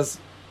cosas,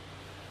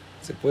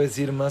 se puede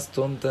decir, más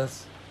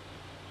tontas.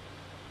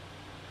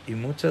 Y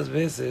muchas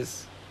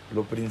veces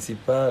lo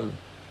principal,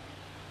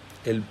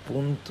 el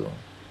punto,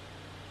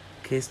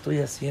 ¿qué estoy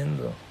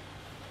haciendo?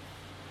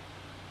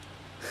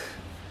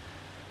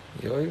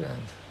 Y oigan,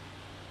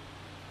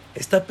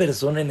 esta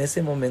persona en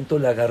ese momento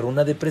le agarró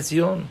una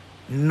depresión.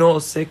 No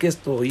sé qué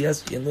estoy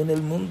haciendo en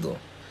el mundo.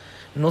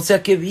 No sé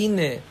a qué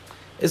vine.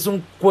 Es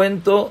un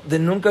cuento de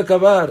nunca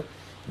acabar.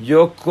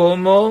 Yo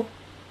como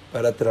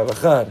para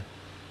trabajar.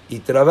 Y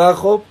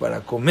trabajo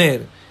para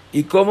comer.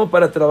 Y como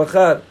para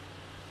trabajar.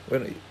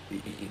 Bueno,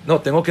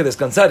 no, tengo que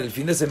descansar. El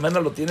fin de semana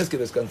lo tienes que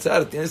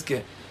descansar. Tienes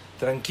que...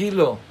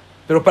 Tranquilo.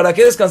 ¿Pero para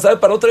qué descansar?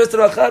 Para otra vez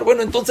trabajar.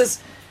 Bueno, entonces...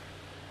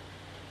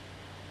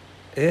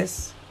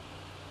 Es...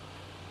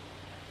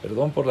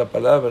 Perdón por la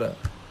palabra.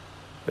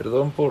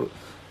 Perdón por...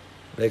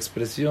 la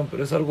expresión,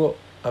 pero es algo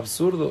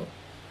absurdo.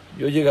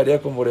 Yo llegaría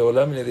con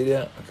Boreolam y le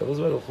diría, Akadosh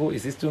Baruj Hu,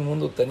 hiciste un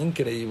mundo tan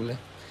increíble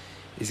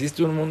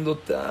Hiciste un mundo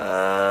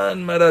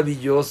tan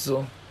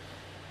maravilloso.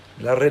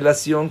 La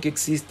relación que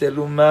existe el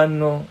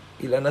humano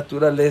y la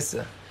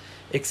naturaleza.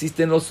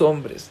 Existen los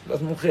hombres,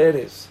 las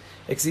mujeres.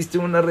 Existe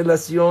una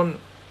relación,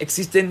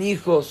 existen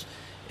hijos.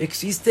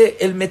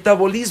 Existe el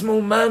metabolismo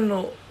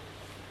humano.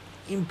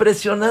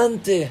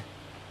 Impresionante.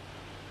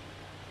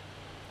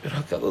 Pero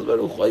acá,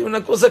 Baruj, hay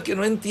una cosa que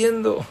no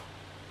entiendo.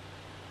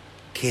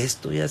 ¿Qué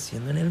estoy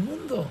haciendo en el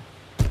mundo?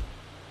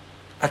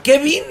 ¿A qué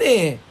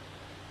vine?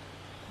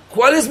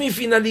 ¿Cuál es mi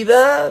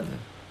finalidad?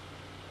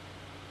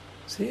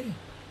 Sí.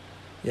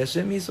 Y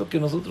Hashem hizo que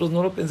nosotros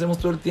no lo pensemos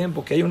todo el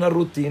tiempo, que hay una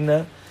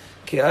rutina,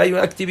 que hay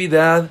una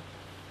actividad,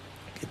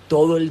 que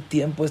todo el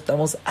tiempo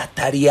estamos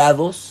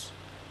atareados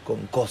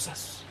con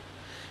cosas.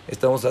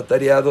 Estamos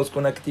atareados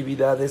con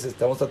actividades,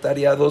 estamos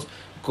atareados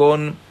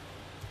con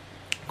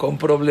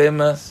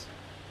problemas.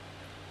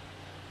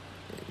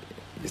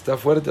 Y está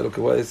fuerte lo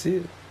que voy a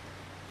decir.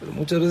 Pero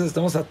muchas veces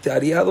estamos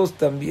atareados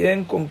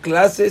también con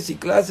clases y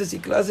clases y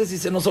clases y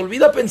se nos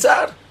olvida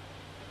pensar.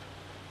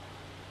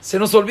 Se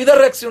nos olvida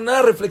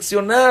reaccionar,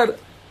 reflexionar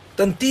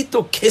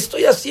tantito. ¿Qué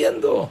estoy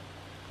haciendo?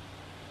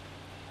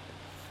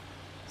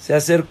 Se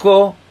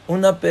acercó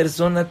una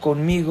persona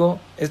conmigo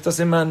esta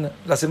semana,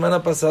 la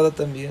semana pasada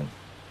también.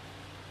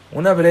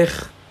 Una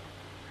breja.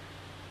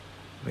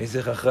 Me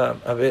dice, jajá,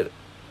 a ver,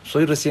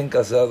 soy recién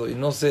casado y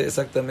no sé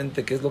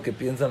exactamente qué es lo que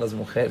piensan las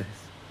mujeres.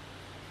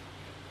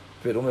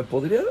 Pero ¿me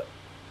podría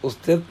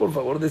usted, por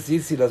favor,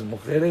 decir si las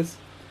mujeres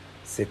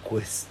se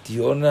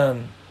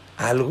cuestionan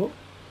algo?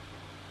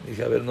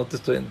 Dije, a ver, no te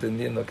estoy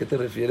entendiendo. ¿A qué te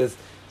refieres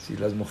si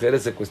las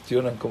mujeres se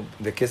cuestionan?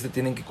 ¿De qué se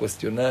tienen que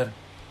cuestionar?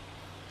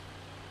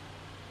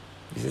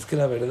 Dice, es que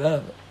la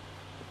verdad,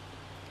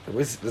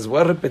 les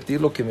voy a repetir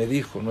lo que me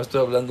dijo. No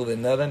estoy hablando de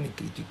nada, ni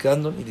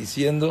criticando, ni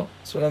diciendo,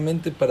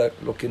 solamente para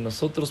lo que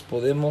nosotros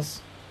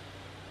podemos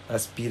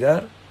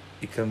aspirar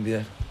y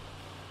cambiar.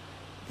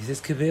 Dice,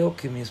 es que veo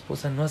que mi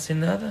esposa no hace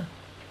nada.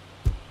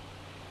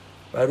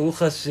 Baruch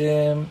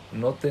Hashem,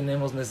 no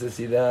tenemos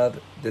necesidad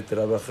de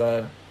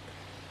trabajar.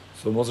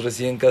 Somos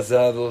recién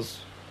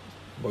casados.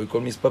 Voy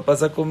con mis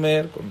papás a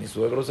comer, con mis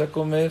suegros a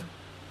comer.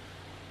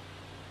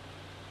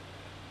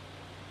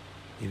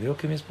 Y veo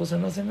que mi esposa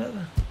no hace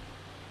nada.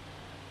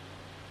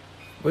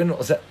 Bueno,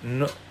 o sea,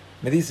 no,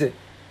 me dice,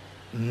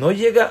 ¿no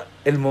llega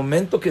el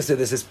momento que se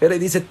desespera y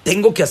dice,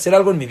 tengo que hacer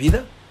algo en mi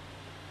vida?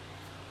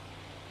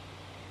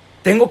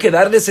 ¿Tengo que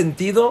darle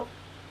sentido?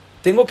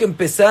 ¿Tengo que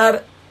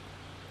empezar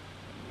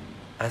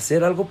a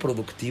hacer algo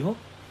productivo?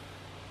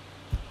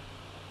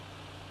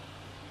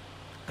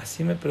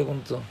 Así me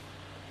preguntó.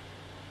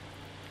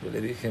 Yo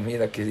le dije,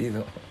 mira,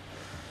 querido,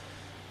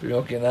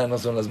 primero que nada no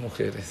son las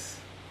mujeres,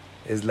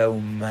 es la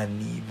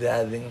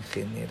humanidad en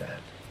general.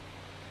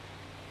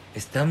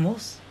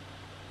 Estamos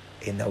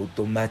en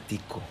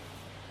automático.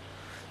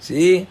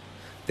 ¿Sí?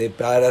 Te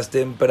paras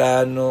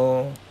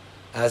temprano,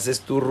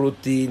 haces tu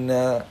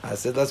rutina,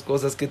 haces las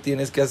cosas que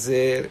tienes que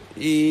hacer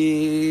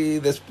y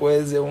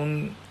después de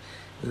un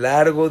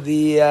largo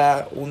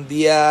día, un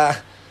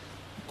día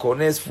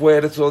con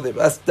esfuerzo de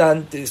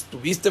bastante,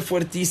 estuviste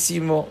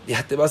fuertísimo,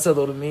 ya te vas a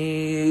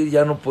dormir,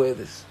 ya no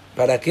puedes.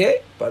 ¿Para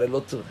qué? Para el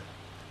otro.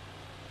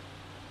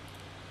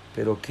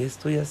 Pero ¿qué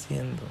estoy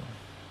haciendo?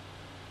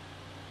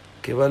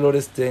 ¿Qué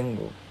valores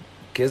tengo?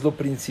 ¿Qué es lo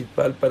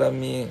principal para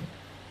mí?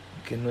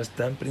 ¿Qué no es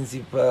tan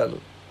principal?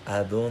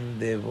 ¿A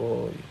dónde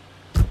voy?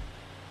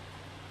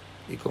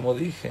 Y como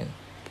dije,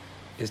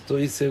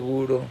 estoy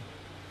seguro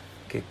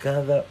que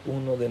cada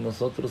uno de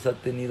nosotros ha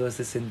tenido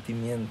ese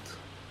sentimiento,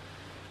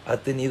 ha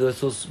tenido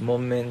esos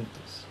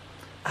momentos,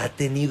 ha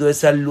tenido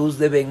esa luz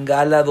de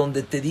bengala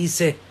donde te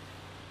dice,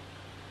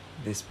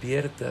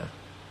 despierta,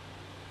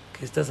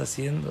 ¿qué estás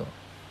haciendo?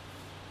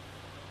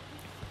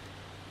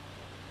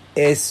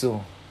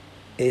 Eso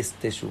es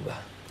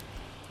Teshuva.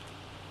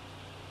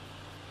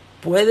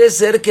 Puede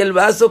ser que el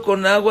vaso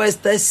con agua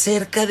está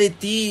cerca de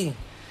ti.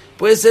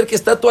 Puede ser que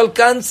está a tu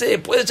alcance.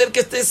 Puede ser que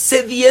estés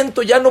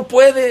sediento, ya no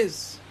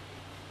puedes.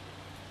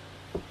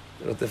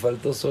 Pero te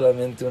faltó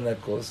solamente una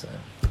cosa.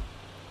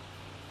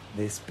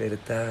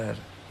 Despertar.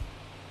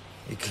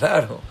 Y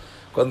claro,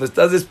 cuando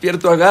estás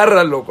despierto,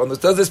 agárralo. Cuando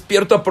estás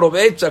despierto,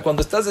 aprovecha.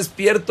 Cuando estás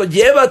despierto,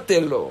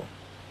 llévatelo.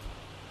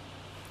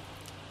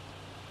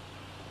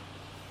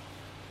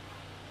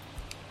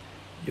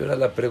 Y ahora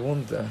la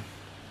pregunta.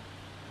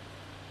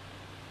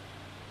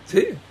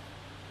 Sí,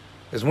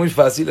 es muy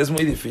fácil, es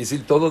muy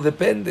difícil, todo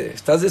depende.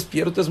 Estás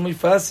despierto, es muy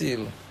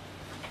fácil.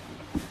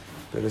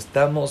 Pero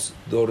estamos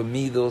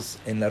dormidos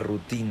en la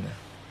rutina.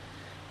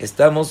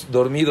 Estamos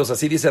dormidos,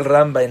 así dice el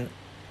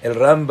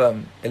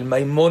Rambam, el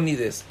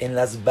Maimónides, en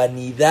las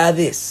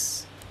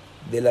vanidades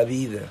de la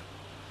vida.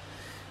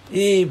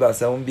 Y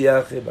vas a un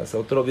viaje, vas a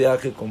otro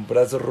viaje,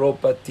 compras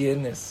ropa,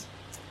 tienes.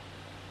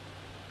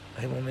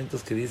 Hay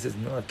momentos que dices,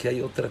 no, aquí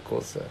hay otra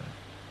cosa.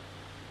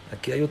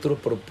 Aquí hay otro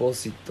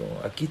propósito.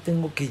 Aquí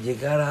tengo que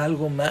llegar a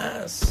algo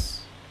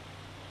más.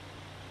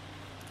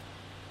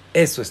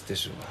 Eso es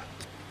Teshuva.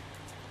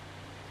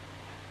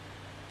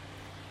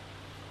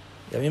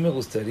 Y a mí me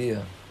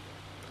gustaría,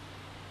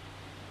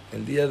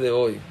 el día de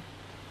hoy,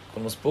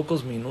 con los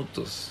pocos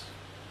minutos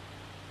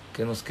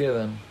que nos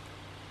quedan,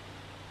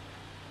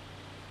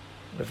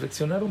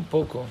 reflexionar un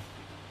poco.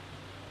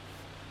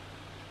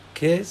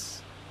 ¿Qué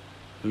es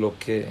lo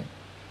que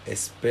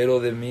espero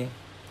de mí?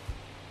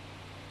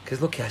 ¿Qué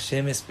es lo que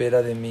Hashem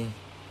espera de mí?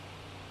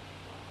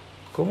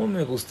 ¿Cómo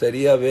me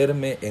gustaría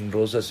verme en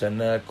Rosh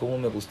Hashanah? ¿Cómo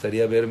me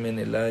gustaría verme en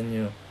el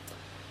año?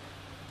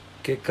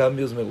 ¿Qué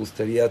cambios me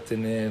gustaría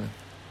tener?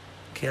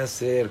 ¿Qué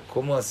hacer?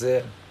 ¿Cómo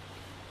hacer?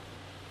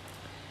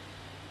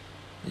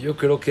 Yo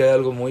creo que hay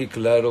algo muy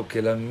claro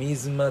que la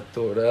misma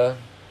Torah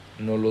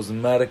nos los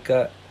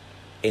marca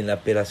en la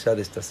perashá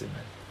de esta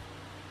semana.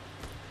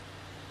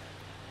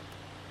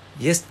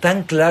 Y es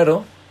tan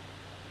claro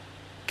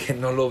que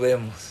no lo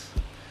vemos.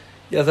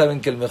 Ya saben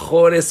que el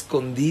mejor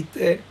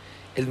escondite,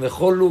 el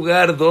mejor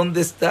lugar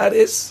donde estar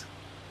es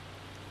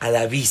a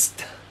la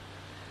vista.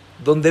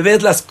 Donde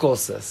ves las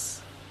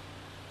cosas.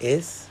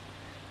 Es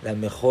la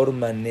mejor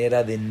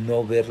manera de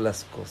no ver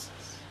las cosas.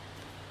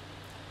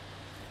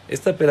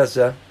 Esta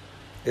perashá,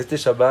 este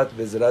Shabbat,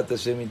 Bezrat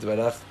Hashem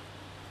Yitbaraj,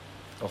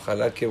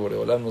 ojalá que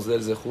Boreolam nos dé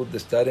el zehut de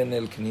estar en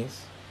el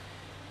Knis.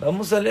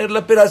 Vamos a leer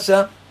la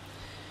perashá.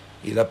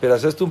 Y la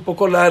perashá está un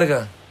poco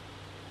larga,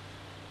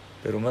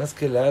 pero más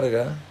que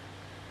larga,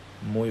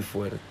 muy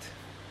fuerte.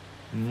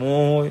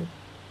 Muy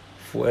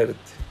fuerte.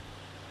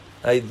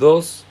 Hay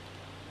 2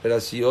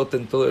 perashiot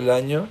en todo el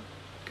año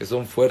que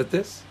son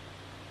fuertes,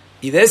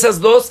 y de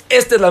esas 2,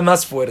 esta es la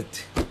más fuerte.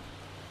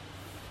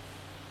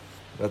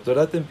 La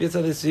Torah te empieza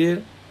a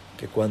decir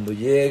que cuando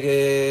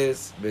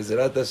llegues,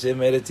 Bezrat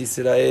Hashem Eretz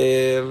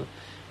Israel,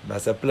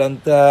 vas a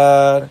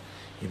plantar,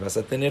 y vas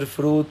a tener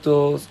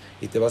frutos,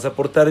 y te vas a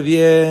portar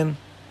bien.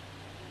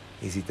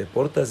 Y si te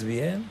portas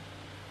bien,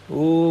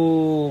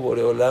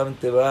 Boreolam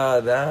te va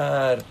a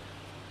dar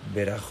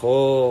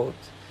berajot,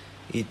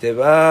 y te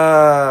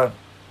va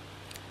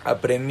a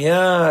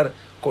premiar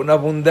con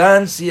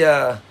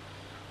abundancia.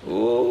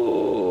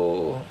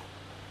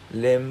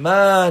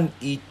 Leman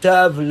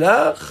itav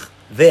lach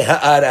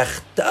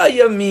ve'ha'arachta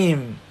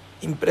yamim.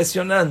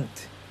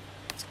 Impresionante.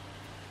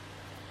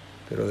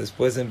 Pero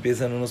después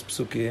empiezan unos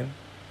psukim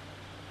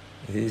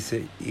y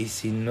dice, y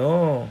si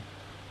no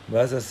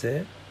vas a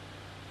hacer,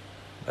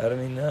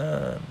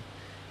 Arminan,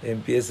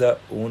 empieza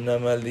una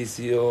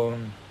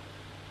maldición,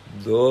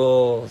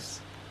 2,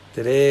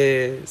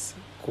 3,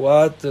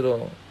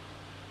 4.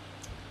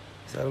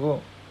 Es algo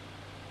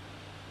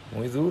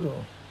muy duro.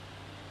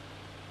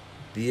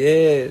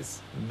 10,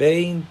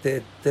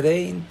 20,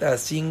 30,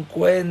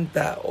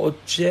 50,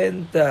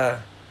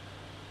 80,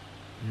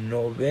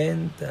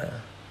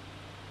 90,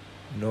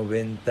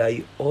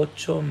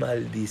 98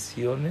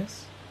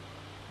 maldiciones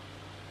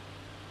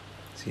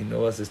si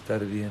no vas a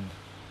estar bien.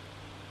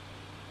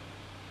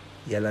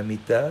 Y a la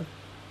mitad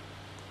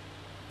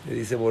te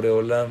dice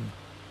Boreolam,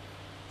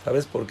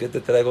 ¿sabes por qué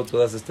te traigo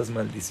todas estas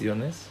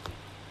maldiciones?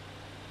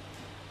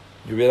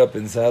 Yo hubiera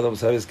pensado,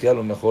 ¿sabes qué? A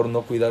lo mejor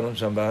no cuidaron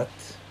Shabbat.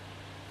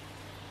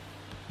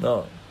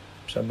 No,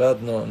 Shabbat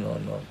no.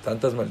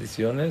 Tantas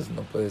maldiciones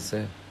no puede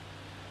ser.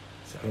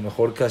 A lo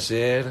mejor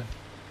kasher,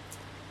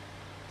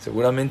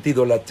 seguramente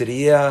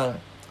idolatría,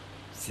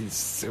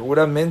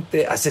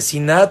 seguramente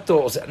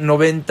asesinato,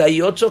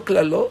 98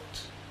 klalot.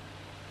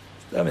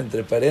 Dame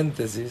entre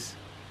paréntesis.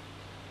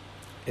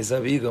 He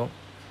sabido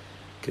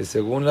que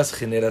según las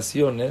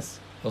generaciones,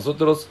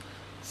 nosotros,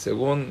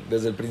 según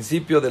desde el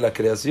principio de la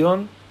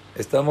creación,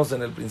 estamos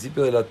en el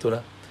principio de la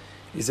Torah.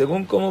 Y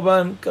según cómo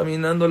van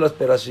caminando las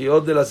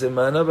perashiot de la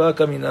semana, va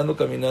caminando,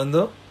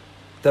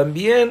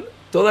 también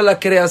toda la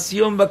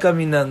creación va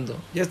caminando.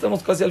 Ya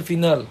estamos casi al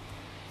final.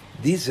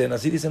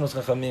 Así dicen los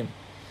Jajamim,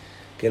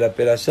 que la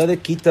perashá de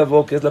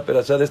Kitavo, que es la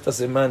perashá de esta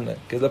semana,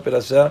 que es la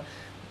perashá,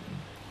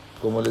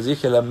 como les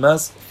dije, la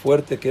más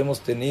fuerte que hemos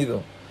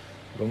tenido,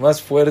 lo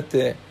más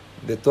fuerte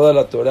de toda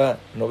la Torah,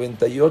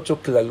 98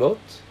 klalot,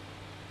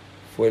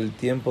 fue el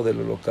tiempo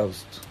del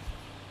holocausto.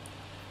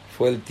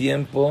 Fue el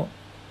tiempo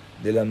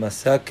de la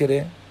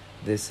masacre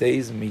de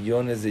 6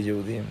 millones de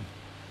Yehudim.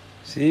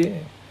 Sí,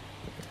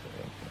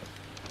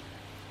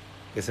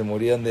 que se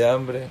morían de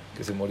hambre,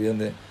 que se morían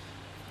de...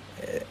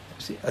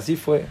 sí, así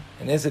fue.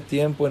 En ese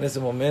tiempo, en ese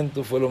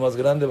momento, fue lo más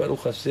grande, Baruch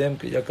Hashem,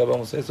 que ya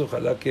acabamos eso.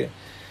 Ojalá que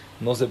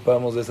no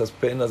sepamos de esas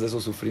penas, de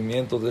esos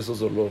sufrimientos, de esos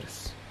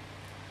dolores.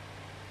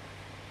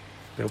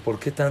 Pero ¿por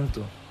qué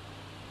tanto?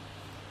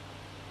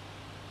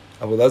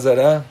 Avodah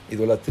zará,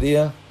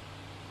 idolatría,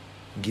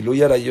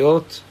 Giluy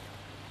Arayot,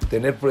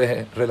 tener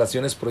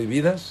relaciones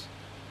prohibidas,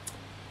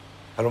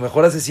 a lo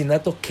mejor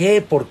asesinato.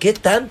 ¿Qué? ¿Por qué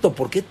tanto?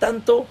 ¿Por qué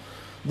tanto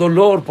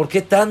dolor? ¿Por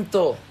qué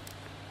tanto?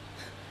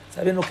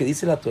 ¿Saben lo que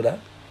dice la Torah?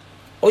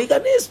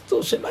 Oigan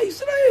esto, Shema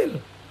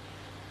Israel.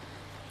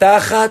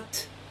 Tajat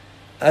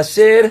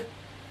asher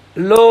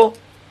lo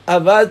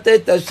avalta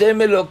et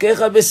Hashem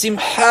elokeja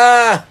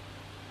besimha.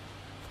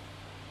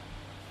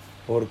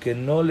 Porque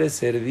no le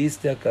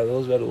serviste a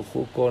Kadosh Baruj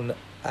Hu con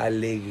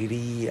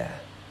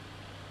alegría.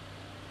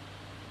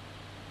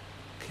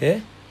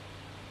 ¿Qué?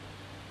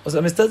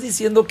 Me estás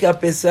diciendo que a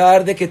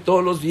pesar de que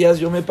todos los días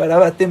yo me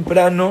paraba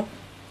temprano,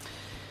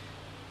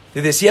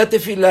 te decía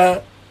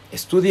tefilá,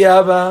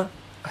 estudiaba,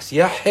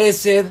 hacía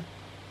Hesed,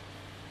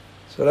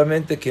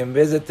 solamente que en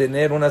vez de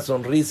tener una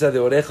sonrisa de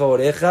oreja a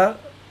oreja,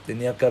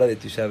 tenía cara de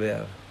Tisha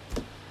B'Av.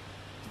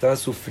 Estaba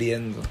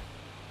sufriendo.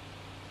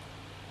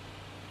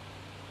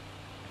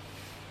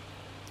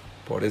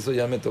 Por eso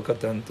ya me toca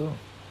tanto.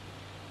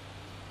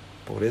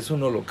 Por eso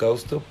un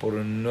holocausto, por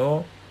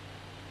no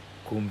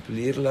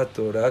cumplir la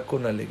Torah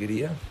con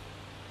alegría.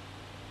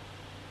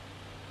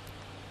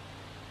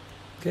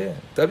 ¿Qué?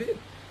 Está bien.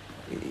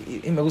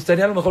 Y me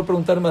gustaría a lo mejor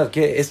preguntarme,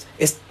 ¿qué es?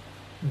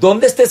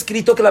 ¿Dónde está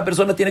escrito que la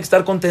persona tiene que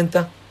estar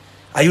contenta?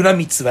 ¿Hay una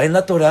mitzvah en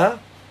la Torah?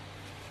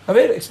 A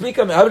ver,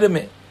 explícame,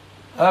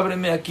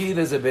 ábreme aquí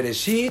desde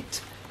Bereshit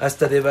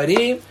hasta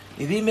Devarim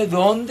y dime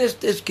dónde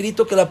está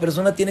escrito que la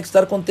persona tiene que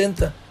estar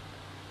contenta.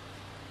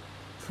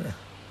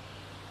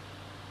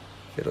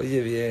 Pero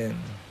oye bien,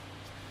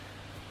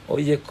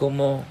 oye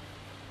cómo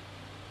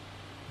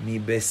mi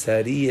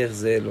besarí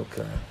es de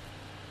loca.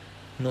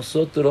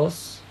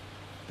 Nosotros,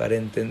 para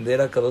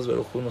entender a Kadosh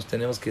Baruj Hu, nos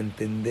tenemos que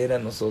entender a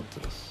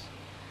nosotros.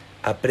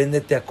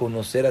 Apréndete a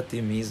conocer a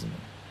ti mismo.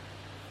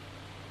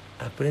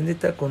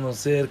 Apréndete a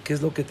conocer qué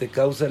es lo que te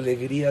causa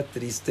alegría,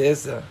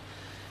 tristeza.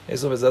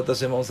 Eso, Besat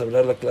Hashem, vamos a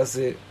hablar la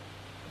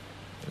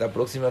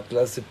próxima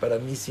clase. Para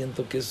mí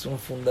siento que es un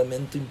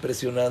fundamento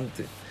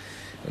impresionante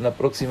en la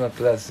próxima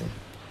clase.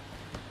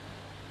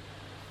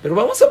 Pero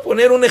vamos a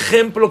poner un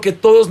ejemplo que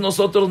todos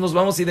nosotros nos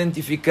vamos a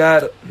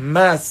identificar,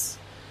 más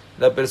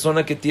la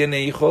persona que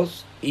tiene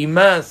hijos y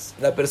más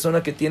la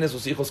persona que tiene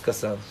sus hijos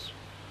casados.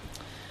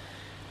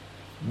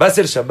 Va a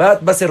ser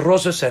Shabbat, va a ser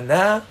Rosh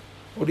Hashanah,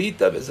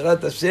 ahorita,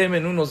 Bezrat Hashem,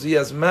 en unos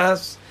días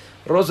más,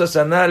 Rosh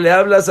Hashanah, le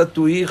hablas a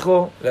tu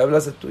hijo, le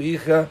hablas a tu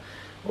hija,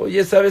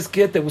 oye, ¿sabes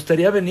qué? ¿Te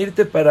gustaría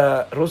venirte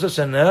para Rosh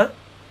Hashanah?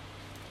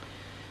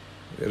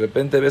 De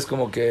repente ves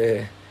como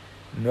que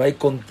no hay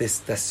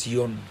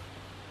contestación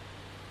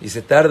y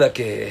se tarda,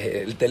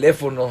 que el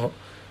teléfono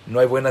no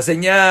hay buena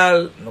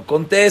señal, no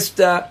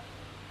contesta,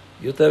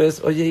 y otra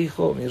vez, oye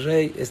hijo, mi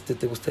rey,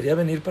 ¿te gustaría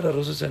venir para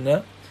Rosh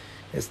Hashanah?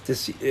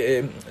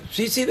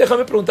 Sí,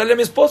 déjame preguntarle a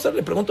mi esposa.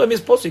 Le pregunto a mi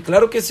esposo, y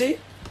claro que sí.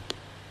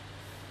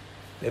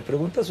 Le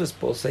pregunta a su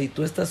esposa, y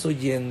tú estás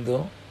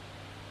oyendo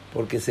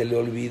porque se le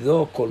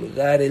olvidó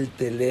colgar el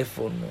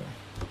teléfono.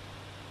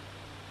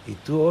 Y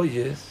tú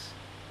oyes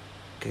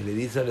que le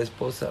dice a la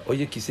esposa,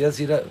 oye, quisieras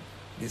ir a...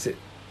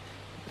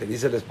 Le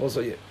dice al esposo,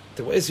 oye,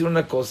 te voy a decir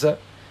una cosa,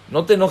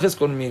 no te enojes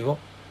conmigo,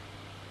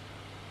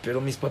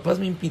 pero mis papás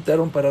me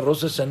invitaron para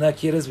Rosh Hashanah,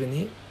 ¿quieres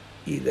venir?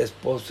 Y la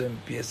esposa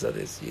empieza a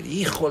decir,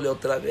 híjole,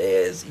 otra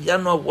vez, ya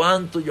no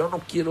aguanto, yo no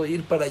quiero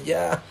ir para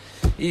allá.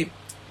 Y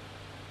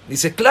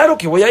dice, claro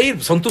que voy a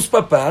ir, son tus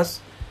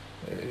papás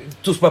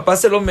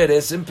se lo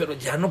merecen, pero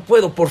ya no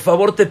puedo, por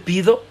favor te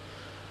pido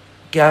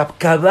que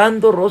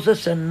acabando Rosh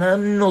Hashanah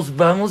nos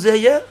vamos de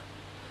allá.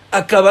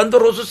 Acabando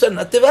Rosh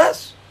Hashanah te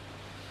vas.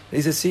 Le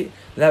dice, sí,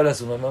 le habla a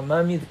su mamá,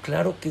 mami,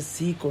 claro que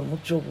sí, con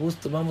mucho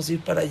gusto, vamos a ir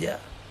para allá.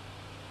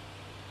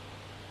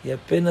 Y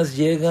apenas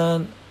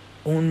llegan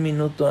 1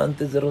 minuto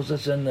antes de Rosh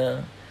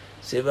Hashanah,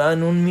 se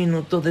van 1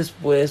 minuto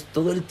después,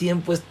 todo el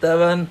tiempo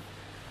estaban,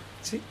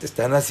 sí, te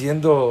están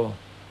haciendo,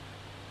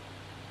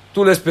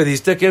 tú les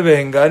pediste que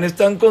vengan,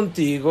 están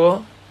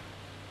contigo.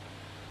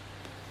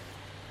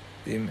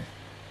 Dime,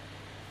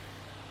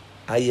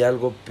 ¿hay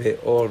algo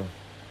peor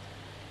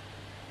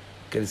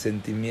que el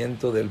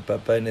sentimiento del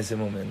papá en ese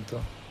momento?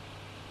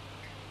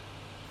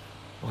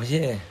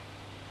 Oye,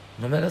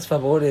 no me hagas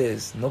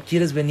favores, no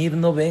quieres venir,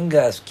 no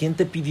vengas. ¿Quién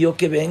te pidió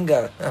que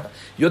venga?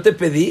 Yo te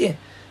pedí.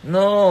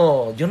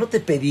 No, yo no te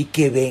pedí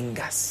que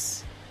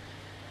vengas.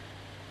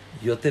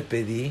 Yo te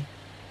pedí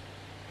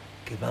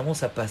que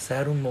vamos a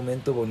pasar un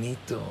momento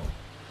bonito.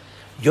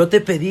 Yo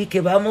te pedí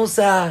que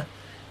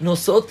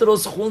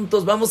nosotros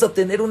juntos vamos a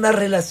tener una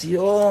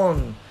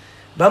relación.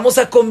 Vamos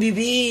a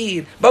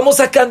convivir,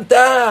 vamos a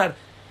cantar,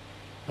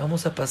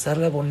 vamos a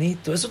pasarla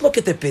bonito. Eso es lo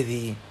que te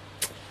pedí.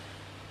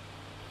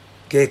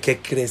 ¿Qué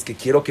crees? ¿Que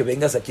quiero que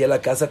vengas aquí a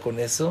la casa con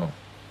eso?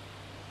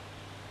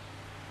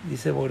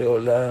 Dice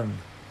Boreolam,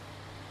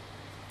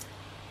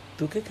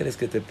 ¿tú qué crees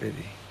que te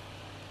pedí?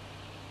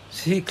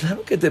 Sí,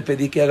 claro que te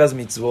pedí que hagas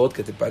mitzvot,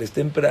 que te pares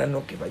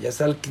temprano, que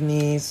vayas al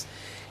knis,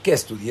 que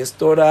estudies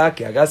Torah,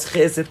 que hagas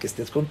Gesed, que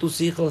estés con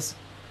tus hijos.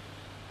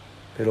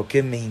 Pero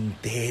que me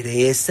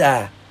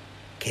interesa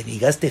que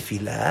digas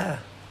tefilá.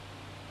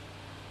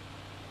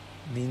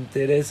 Me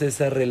interesa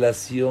esa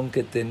relación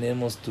que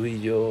tenemos tú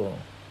y yo.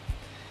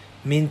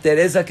 Me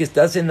interesa que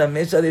estás en la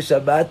mesa de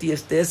Shabbat y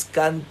estés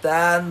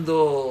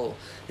cantando,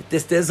 te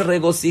estés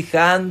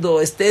regocijando,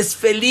 estés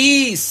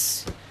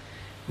feliz.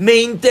 Me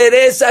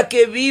interesa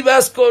que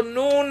vivas con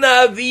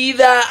una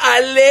vida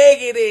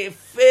alegre,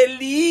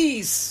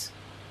 feliz,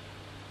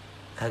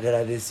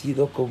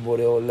 agradecido con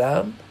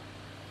Boreolam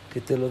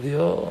que te lo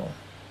dio.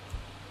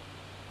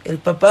 El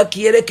papá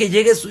quiere que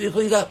llegue su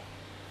hijo y diga,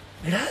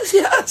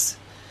 gracias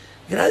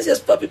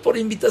papi por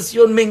la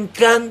invitación, me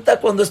encanta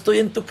cuando estoy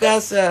en tu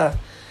casa,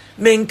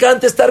 Me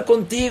encanta estar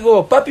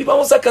contigo. Papi,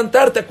 vamos a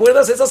cantar. ¿Te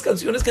acuerdas esas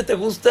canciones que te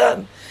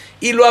gustan?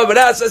 Y lo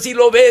abrazas y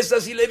lo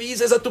besas y le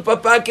dices a tu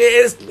papá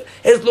que es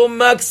lo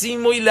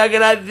máximo y le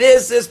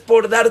agradeces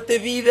por darte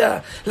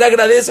vida. Le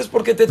agradeces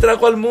porque te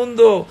trajo al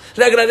mundo.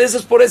 Le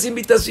agradeces por esa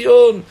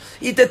invitación.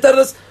 Y te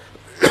tardas...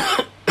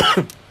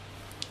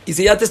 Y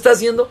si ya te está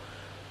haciendo...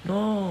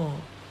 No,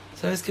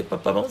 ¿sabes qué,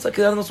 papá? Vamos a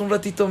quedarnos un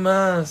ratito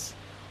más.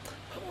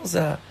 Vamos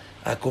a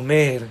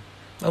comer.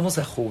 Vamos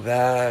a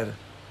jugar.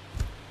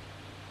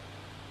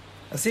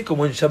 Así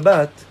como en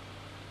Shabbat,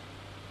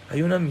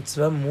 hay una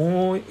mitzvah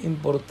muy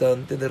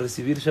importante de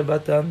recibir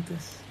Shabbat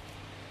antes.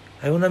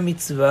 Hay una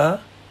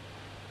mitzvah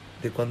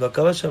de cuando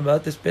acaba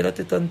Shabbat,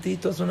 espérate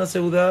tantito, haz una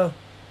seudá.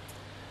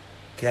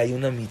 Que hay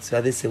una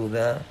mitzvah de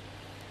seudá.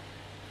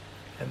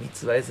 La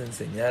mitzvah es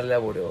enseñarle a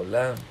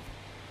Boreolá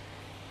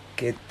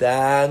que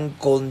tan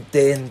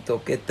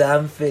contento, que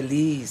tan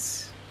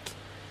feliz.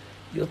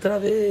 Y otra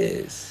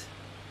vez...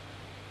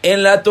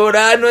 En la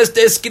Torah no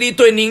está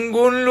escrito en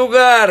ningún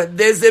lugar,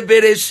 desde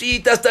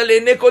Bereshit hasta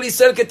Lené Kol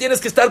Israel, que tienes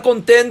que estar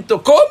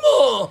contento.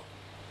 ¿Cómo?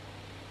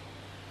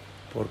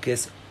 Porque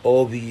es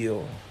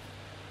obvio.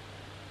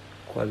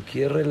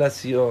 Cualquier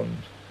relación,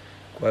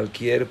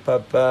 cualquier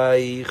papá,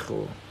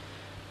 hijo,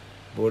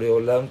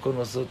 Boreolam con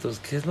nosotros,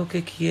 ¿qué es lo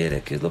que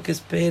quiere? ¿Qué es lo que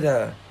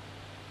espera?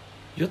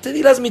 Yo te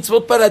di las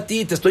mitzvot para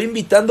ti, te estoy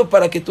invitando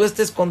para que tú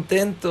estés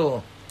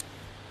contento.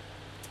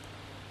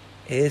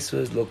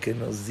 Eso es lo que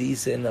nos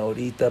dicen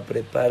ahorita,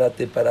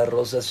 prepárate para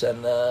Rosh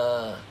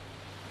Hashanah.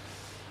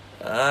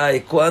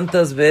 Ay,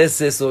 cuántas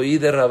veces oí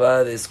de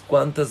Rabades,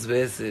 cuántas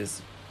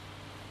veces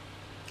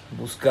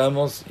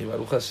buscamos, y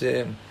Baruch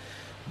Hashem,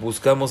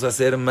 buscamos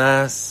hacer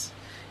más,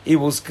 y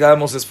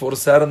buscamos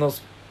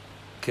esforzarnos,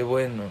 qué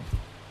bueno.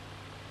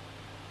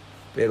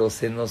 Pero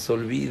se nos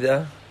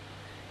olvida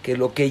que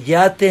lo que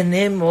ya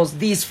tenemos,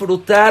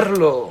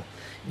 disfrutarlo.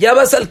 ¿Ya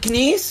vas al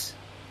Knis?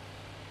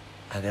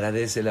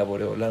 Agradecele a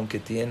Boreolam que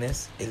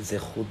tienes el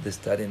zehut de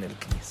estar en el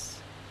Knis.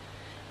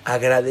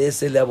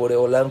 Agradecele a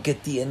Boreolam que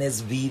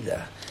tienes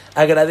vida.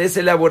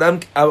 Agradecele a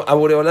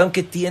Boreolam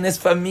que tienes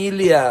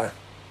familia.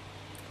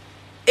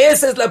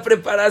 Esa es la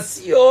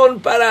preparación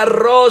para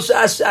Rosh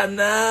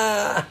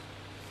Hashanah.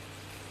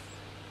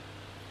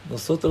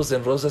 Nosotros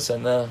en Rosh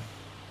Hashanah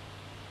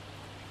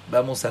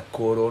vamos a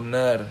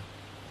coronar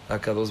a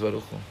Kadosh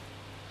Baruj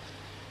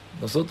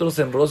Hu. Nosotros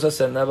en Rosh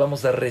Hashanah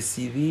vamos a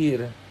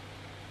recibir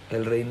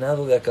el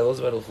reinado de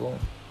Akadosh Baruj Hu.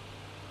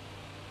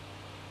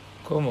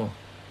 ¿Cómo?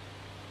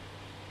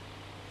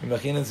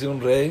 Imagínense un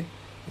rey,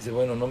 dice,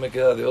 bueno, no me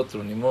queda de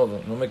otro, ni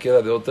modo, no me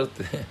queda de otro,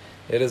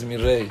 eres mi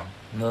rey.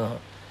 No,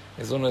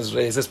 eso no es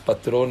rey, ese es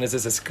patrón, ese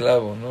es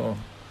esclavo, no.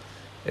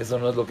 Eso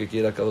no es lo que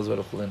quiere Akadosh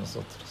Baruj Hu de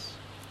nosotros.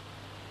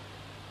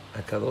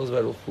 Akadosh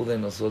Baruj Hu de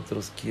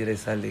nosotros quiere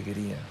esa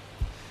alegría.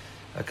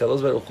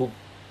 Akadosh Baruj Hu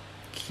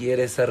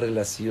quiere esa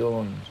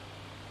relación.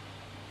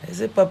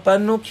 Ese papá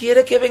no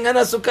quiere que vengan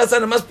a su casa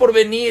nada más por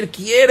venir.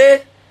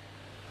 Quiere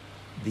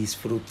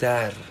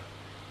disfrutar,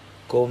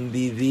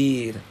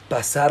 convivir,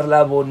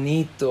 pasarla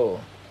bonito.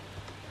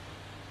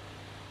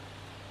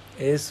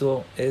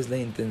 Eso es la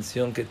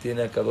intención que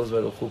tiene Akadosh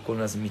Baruj Hu con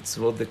las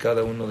mitzvot de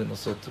cada uno de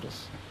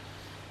nosotros.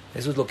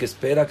 Eso es lo que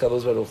espera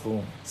Akadosh Baruj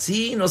Hu.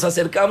 Sí, nos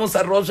acercamos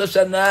a Rosh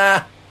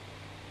Hashanah.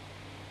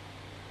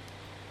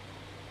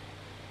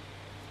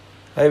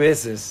 Hay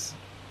veces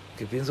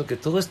que pienso que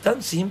todo es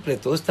tan simple,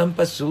 todo es tan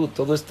pashut,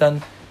 todo es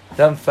tan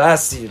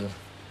fácil.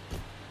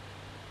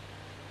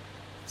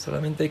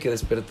 Solamente hay que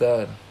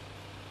despertar.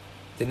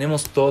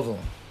 Tenemos todo.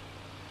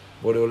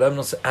 Boreolam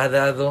nos ha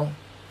dado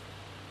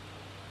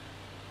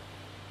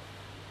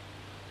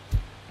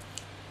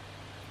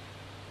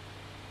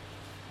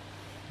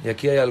y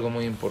aquí hay algo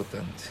muy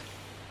importante.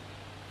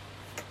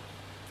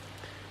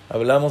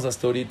 Hablamos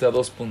hasta ahorita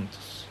 2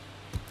 puntos.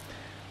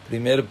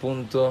 Primer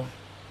punto,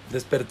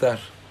 despertar.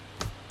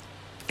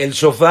 El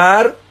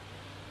shofar,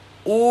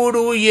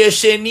 uru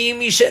yeshenim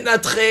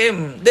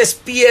mishenatchem,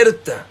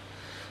 despierta.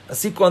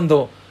 Así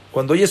cuando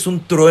oyes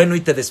un trueno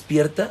y te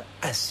despierta,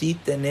 así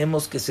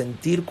tenemos que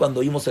sentir cuando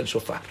oímos el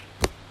shofar.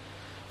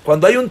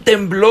 Cuando hay un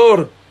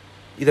temblor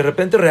y de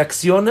repente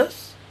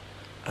reaccionas,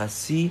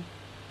 así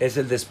es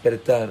el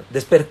despertar.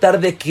 ¿Despertar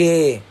de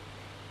qué?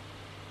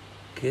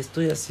 ¿Qué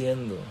estoy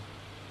haciendo?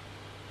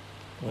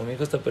 Como me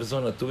dijo esta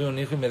persona, tuve un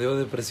hijo y me dio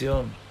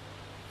depresión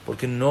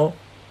porque no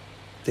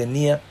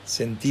tenía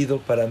sentido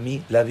para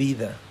mí la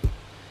vida,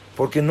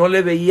 porque no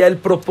le veía el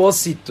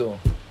propósito.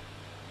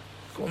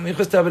 Como me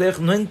dijo esta abrej,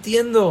 no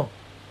entiendo.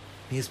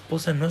 Mi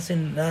esposa no hace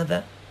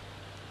nada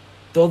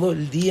todo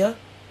el día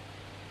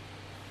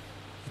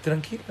y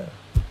tranquila.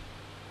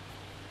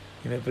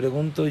 Y me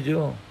pregunto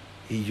yo,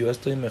 ¿y yo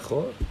estoy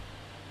mejor?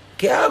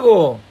 ¿Qué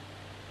hago?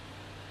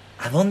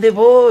 ¿A dónde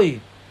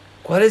voy?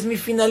 ¿Cuál es mi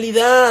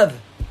finalidad?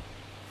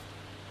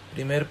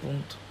 Primer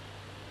punto.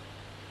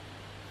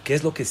 ¿Qué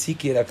es lo que sí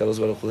quiere Akadosh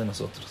Baruj Hu de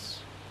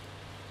nosotros?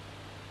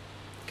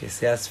 Que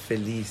seas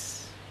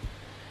feliz.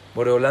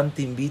 Boreolam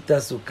te invita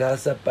a su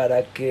casa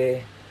para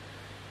que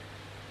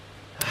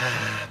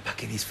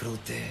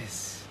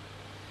disfrutes,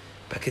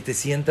 para que te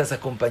sientas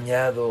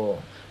acompañado,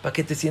 para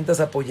que te sientas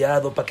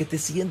apoyado, para que te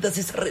sientas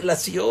esa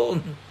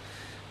relación.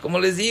 Como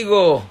les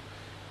digo,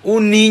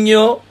 un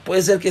niño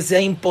puede ser que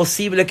sea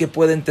imposible que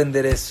pueda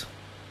entender eso,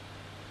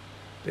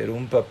 pero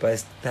un papá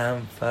es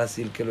tan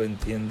fácil que lo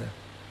entienda.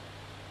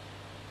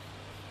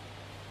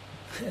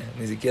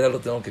 Ni siquiera lo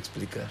tengo que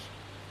explicar.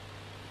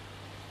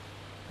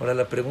 Ahora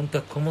la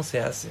pregunta, ¿cómo se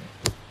hace?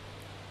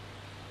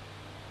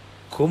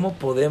 ¿Cómo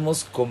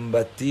podemos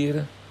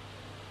combatir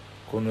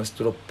con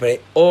nuestro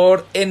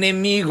peor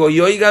enemigo? Y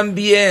oigan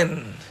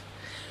bien,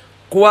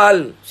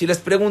 si les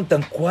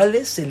preguntan, ¿cuál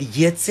es el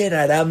Yetzer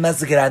Hará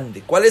más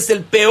grande? ¿Cuál es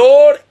el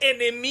peor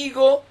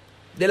enemigo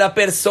de la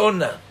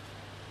persona?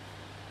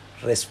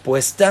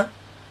 Respuesta,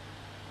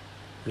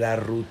 la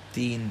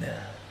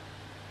rutina.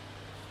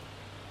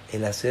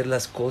 El hacer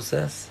las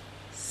cosas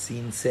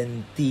sin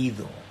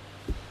sentido,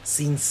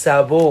 sin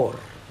sabor,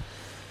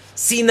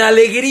 sin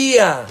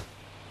alegría.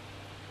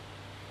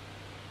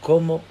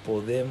 ¿Cómo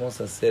podemos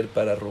hacer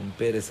para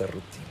romper esa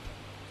rutina?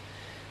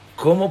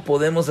 ¿Cómo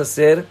podemos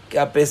hacer que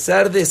a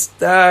pesar de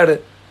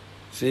estar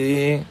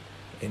en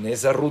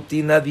esa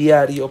rutina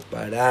diario,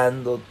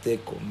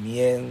 parándote,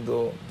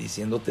 comiendo,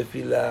 diciéndote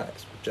tefilá,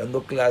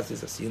 escuchando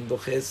clases, haciendo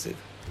gesed,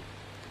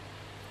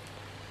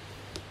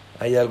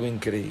 hay algo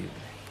increíble?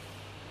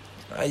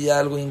 Hay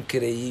algo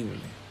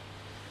increíble.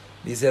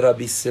 Dice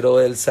Rabbi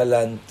Israel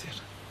Salanter.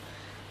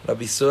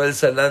 Rabbi Israel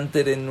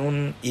Salanter en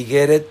un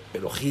higueret,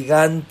 pero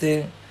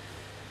gigante,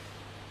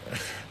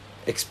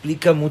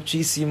 explica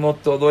muchísimo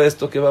todo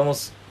esto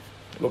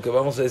lo que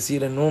vamos a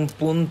decir en un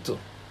punto.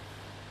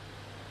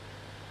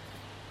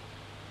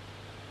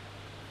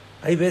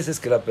 Hay veces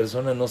que la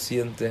persona no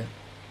siente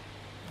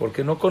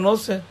porque no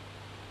conoce.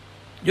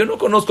 Yo no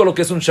conozco lo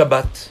que es un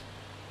Shabbat.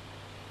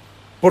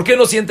 ¿Por qué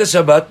no sientes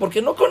Shabbat?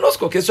 Porque no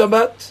conozco qué es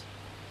Shabbat.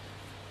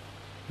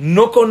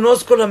 No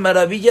conozco la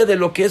maravilla de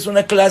lo que es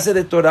una clase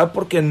de Torah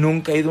porque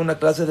nunca he ido a una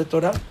clase de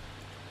Torah.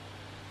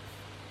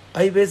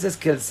 Hay veces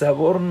que el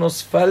sabor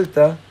nos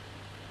falta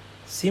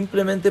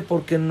simplemente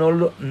porque no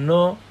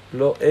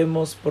lo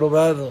hemos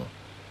probado.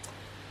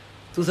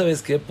 ¿Tú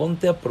sabes qué?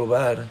 Ponte a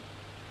probar.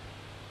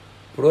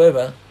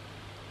 Prueba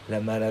la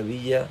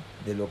maravilla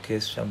de lo que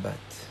es Shabbat.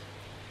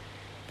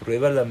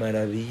 Prueba la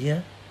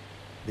maravilla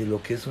de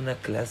lo que es una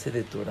clase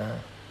de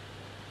Torah.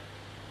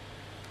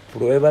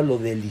 Prueba lo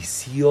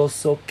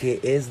delicioso que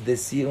es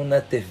decir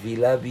una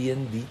tefilá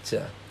bien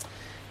dicha.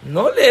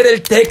 No leer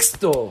el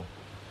texto.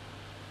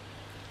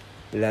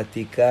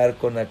 Platicar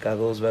con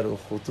Akadosh Baruj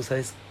Hu. ¿Tú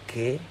sabes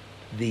qué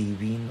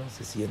divino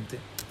se siente?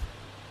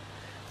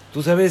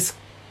 ¿Tú sabes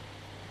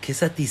qué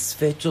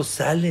satisfecho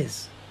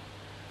sales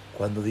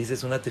cuando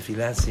dices una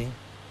tefilá así?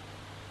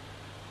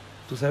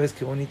 ¿Tú sabes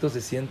qué bonito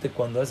se siente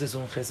cuando haces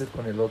un gesed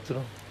con el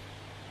otro?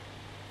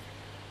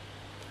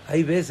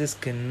 Hay veces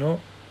que no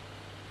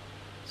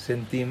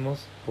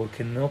sentimos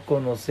porque no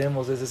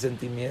conocemos ese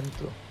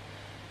sentimiento.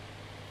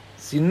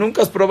 Si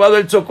nunca has probado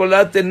el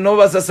chocolate, no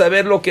vas a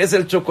saber lo que es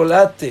el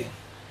chocolate.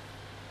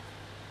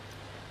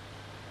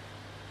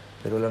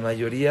 Pero la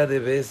mayoría de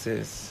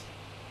veces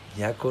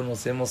ya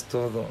conocemos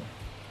todo.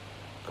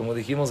 Como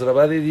dijimos,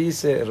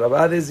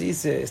 Rabades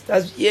dice,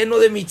 estás lleno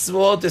de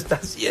mitzvot,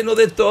 estás lleno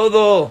de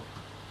todo.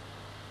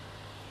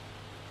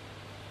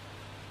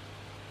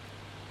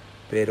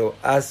 Pero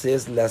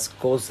haces las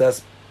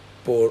cosas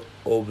por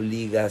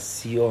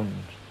obligación,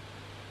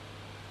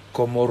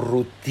 como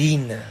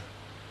rutina,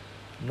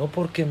 no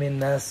porque me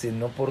nace,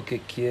 no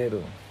porque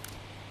quiero.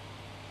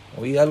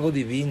 Oí algo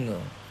divino,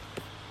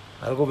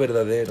 algo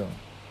verdadero.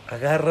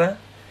 Agarra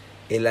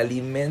el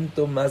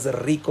alimento más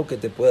rico que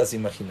te puedas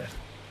imaginar.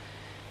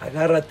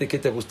 Agárrate, ¿qué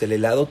te gusta? ¿El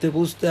helado te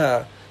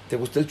gusta? ¿Te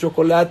gusta el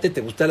chocolate?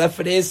 ¿Te gusta la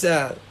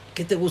fresa?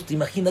 ¿Qué te gusta?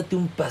 Imagínate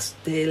un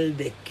pastel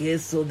de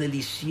queso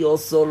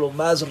delicioso, lo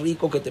más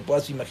rico que te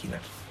puedas imaginar.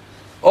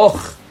 ¡Oh!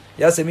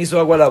 Ya se me hizo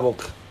agua a la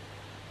boca.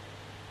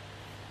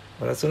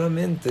 Ahora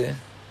solamente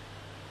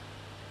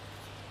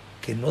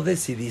que no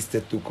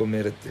decidiste tú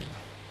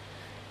comértelo.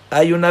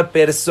 Hay una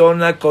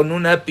persona con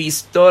una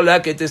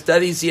pistola que te está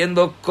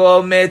diciendo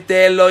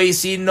cómetelo y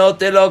si no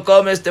te lo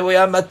comes te voy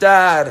a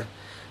matar.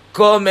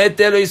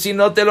 Cómetelo y si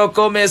no te lo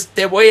comes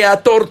te voy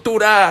a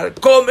torturar.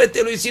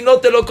 Cómetelo y si no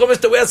te lo comes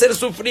te voy a hacer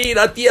sufrir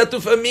a ti y a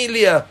tu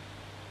familia.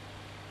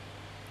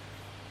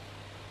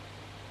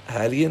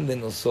 ¿A alguien de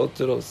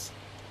nosotros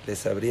le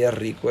sabría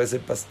rico ese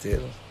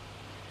pastel,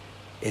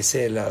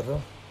 ese helado?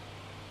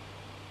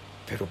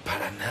 Pero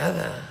para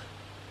nada.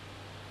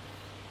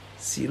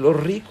 Si lo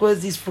rico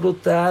es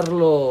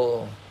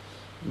disfrutarlo,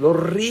 lo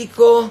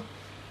rico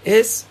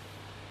es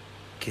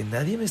que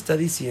nadie me está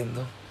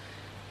diciendo,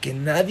 que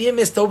nadie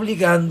me está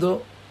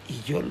obligando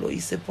y yo lo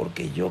hice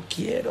porque yo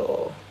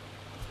quiero.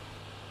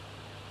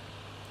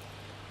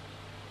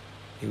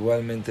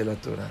 Igualmente la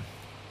Torah.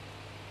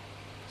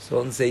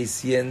 Son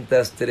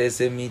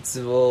 613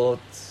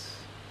 mitzvot.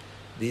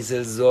 Dice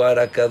el Zohar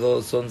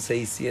Akadosh, son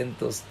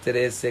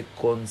 613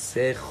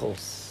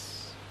 consejos.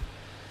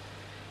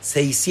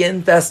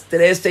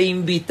 613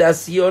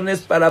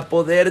 invitaciones para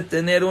poder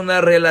tener una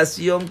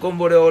relación con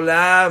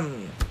Boreolam.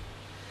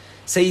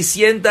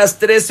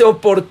 613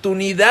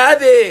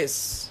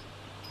 oportunidades.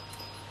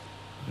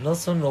 No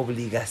son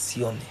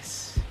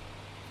obligaciones.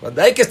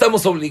 Cuando hay que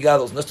estamos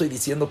obligados, no estoy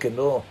diciendo que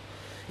no.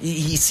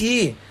 Y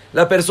sí,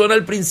 la persona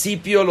al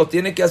principio lo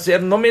tiene que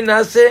hacer. No me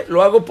nace,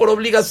 lo hago por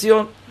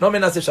obligación. No me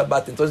nace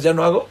Shabbat, entonces ya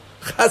no hago.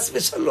 Haz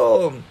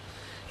Shalom.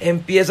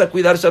 Empieza a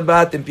cuidar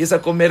Shabbat, empieza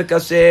a comer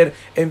kasher,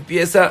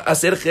 empieza a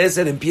hacer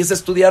Gesed, empieza a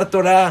estudiar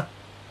Torah.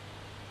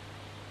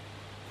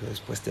 Pero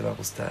después te va a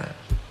gustar.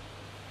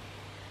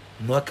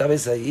 No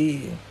acabes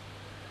ahí.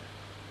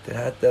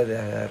 Trata de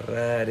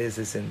agarrar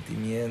ese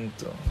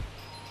sentimiento.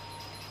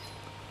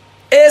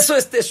 Eso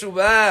es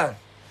Teshuva.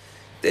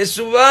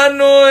 Teshuva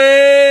no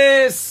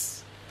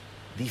es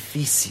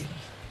difícil.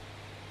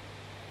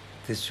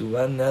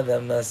 Teshuva nada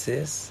más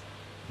es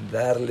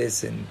darle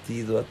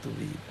sentido a tu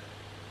vida.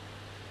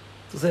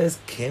 Tú sabes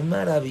qué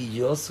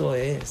maravilloso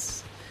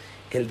es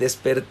el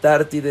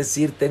despertarte y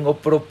decir, tengo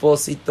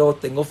propósito,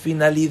 tengo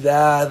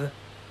finalidad,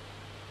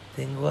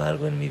 tengo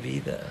algo en mi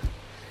vida.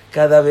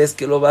 Cada vez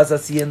que lo vas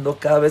haciendo,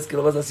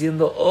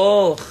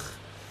 ¡oh!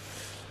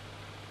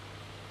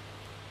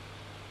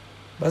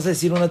 Vas a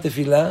decir una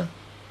tefilá,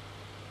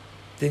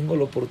 tengo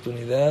la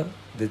oportunidad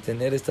de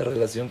tener esta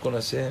relación con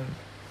Hashem.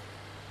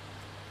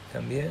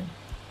 También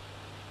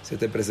se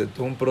te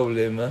presentó un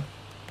problema.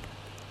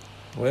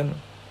 Bueno,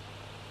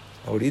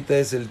 ahorita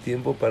es el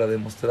tiempo para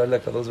demostrarle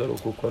a Kadosh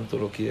Baruj Hu cuánto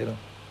lo quiero,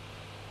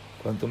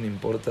 cuánto me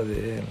importa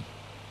de él.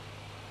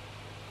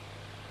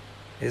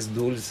 Es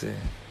dulce,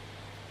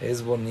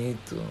 es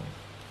bonito.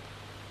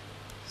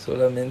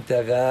 Solamente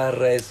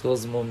agarra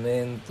esos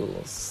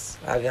momentos,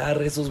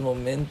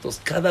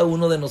 cada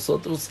uno de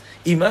nosotros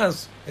y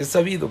más. Es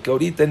sabido que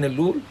ahorita en el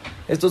Lul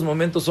estos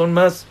momentos son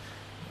más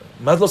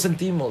lo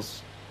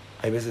sentimos.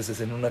 Hay veces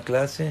es en una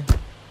clase,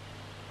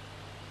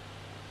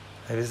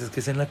 hay veces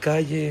que es en la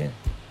calle,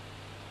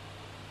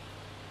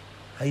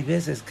 hay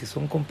veces que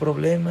son con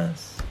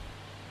problemas,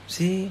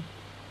 sí,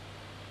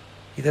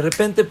 y de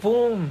repente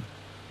 ¡pum!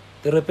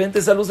 De repente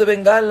esa luz de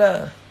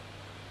bengala.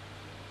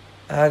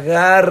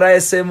 Agarra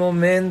ese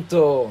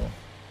momento.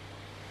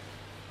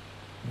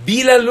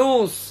 Vi la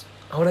luz.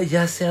 Ahora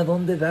ya sé a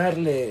dónde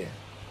darle.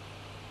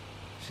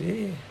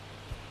 Sí.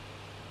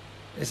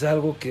 Es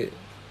algo que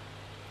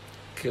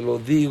lo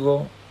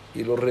digo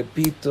y lo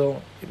repito.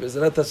 Y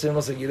Bezrat Hashem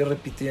lo seguiré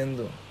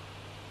repitiendo.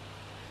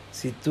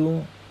 Si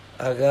tú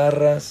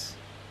agarras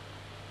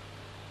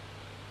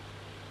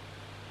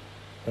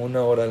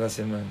 1 hora a la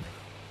semana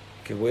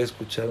que voy a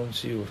escuchar un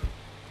shiur,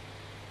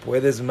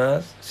 ¿puedes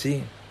más?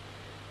 Sí.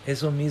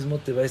 Eso mismo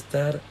te va a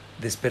estar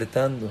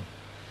despertando.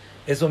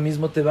 Eso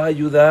mismo te va a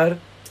ayudar.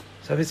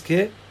 ¿Sabes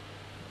qué?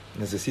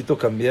 Necesito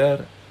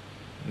cambiar.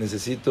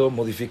 Necesito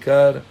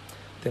modificar.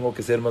 Tengo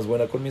que ser más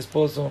buena con mi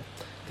esposo.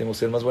 Tengo que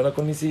ser más buena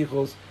con mis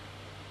hijos.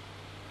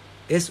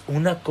 Es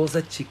una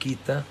cosa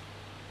chiquita,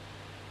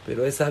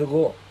 pero es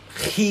algo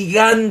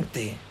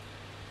gigante.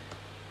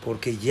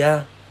 Porque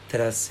ya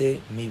tracé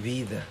mi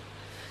vida.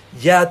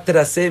 Ya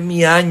tracé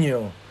mi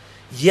año.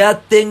 Ya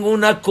tengo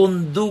una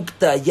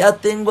conducta, ya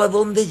tengo a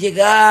dónde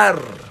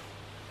llegar.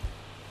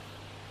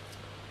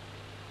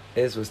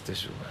 Eso es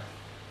Teshuva.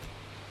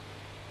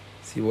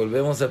 Si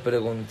volvemos a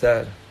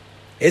preguntar,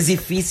 ¿es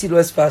difícil o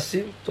es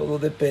fácil? Todo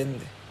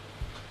depende.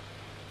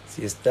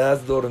 Si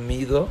estás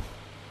dormido,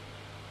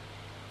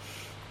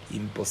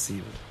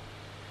 imposible.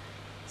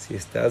 Si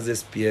estás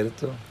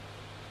despierto,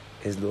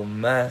 es lo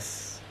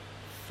más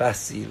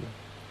fácil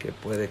que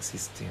puede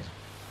existir.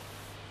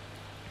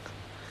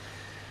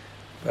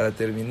 Para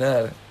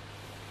terminar,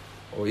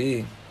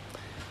 oí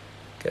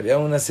que había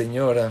una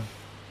señora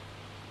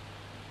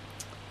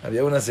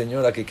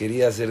que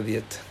quería hacer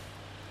dieta.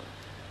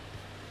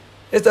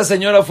 Esta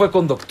señora fue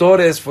con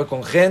doctores, fue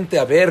con gente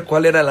a ver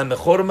cuál era la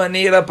mejor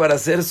manera para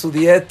hacer su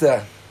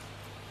dieta.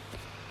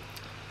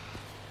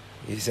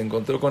 Y se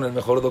encontró con el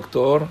mejor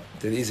doctor,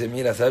 te dice,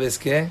 mira, ¿sabes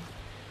qué?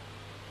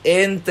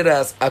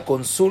 Entras a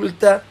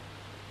consulta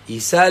y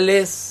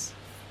sales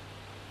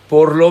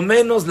por lo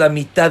menos la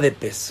mitad de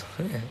peso.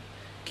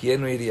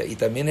 ¿Quién no iría? Y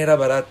también era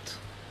barato.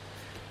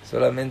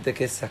 Solamente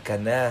que es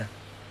sacaná.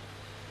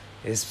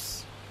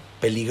 Es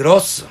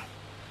peligroso.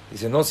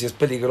 Dice, no, si es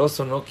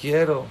peligroso no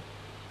quiero.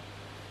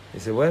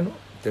 Dice, bueno,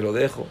 te lo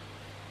dejo.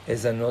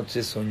 Esa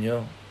noche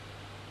soñó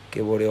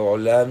que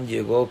Boreolam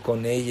llegó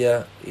con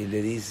ella y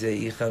le dice,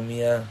 hija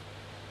mía,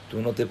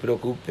 tú no te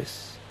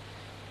preocupes.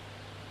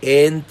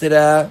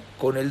 Entra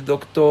con el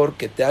doctor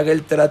que te haga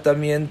el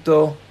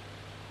tratamiento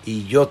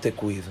y yo te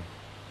cuido.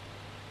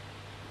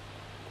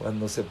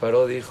 Cuando se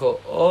paró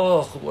dijo,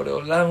 oh,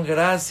 Boreolam,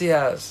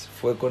 gracias.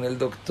 Fue con el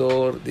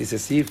doctor, dice,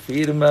 sí,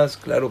 firmas,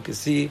 claro que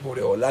sí.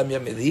 Boreolam ya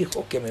me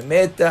dijo que me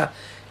meta,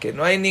 que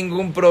no hay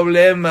ningún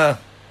problema.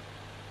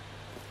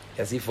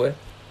 Y así fue.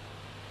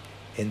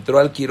 Entró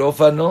al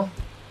quirófano,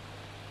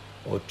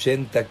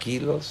 80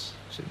 kilos,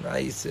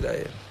 ahí será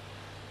él.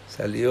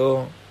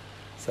 Salió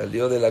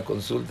de la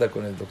consulta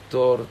con el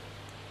doctor,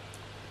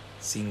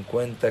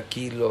 50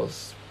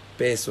 kilos,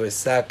 peso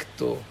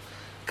exacto.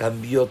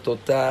 Cambió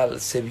total,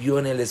 se vio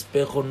en el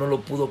espejo, no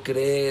lo pudo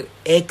creer.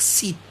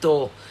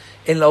 Éxito,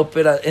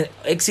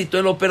 éxito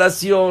en la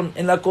operación,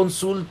 en la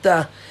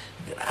consulta.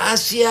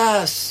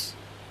 Gracias.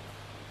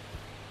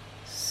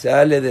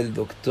 Sale del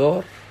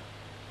doctor,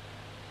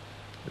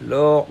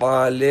 lo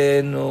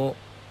aleno,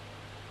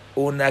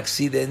 un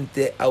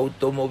accidente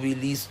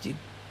automovilístico,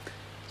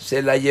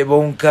 se la llevó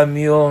un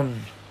camión.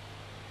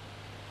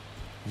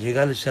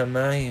 Llega al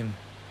Shamaim,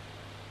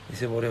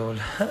 dice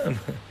Boreolam,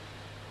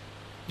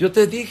 yo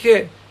te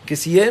dije que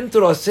si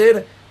entro a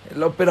hacer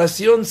la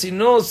operación, si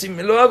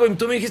me lo hago, y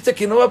tú me dijiste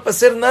que no va a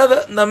pasar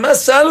nada, nada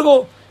más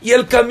salgo, y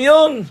el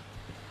camión.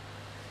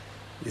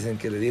 Dicen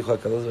que le dijo a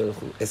Kadosh Baruj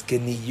Hu, es que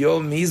ni yo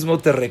mismo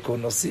te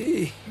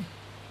reconocí,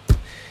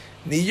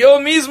 ni yo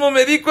mismo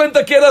me di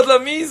cuenta que eras la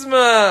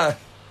misma.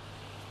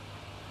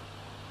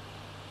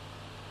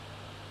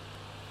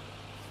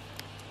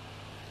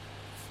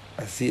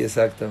 Así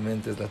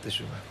exactamente es la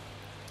Teshuva.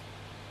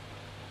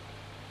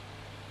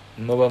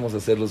 No vamos a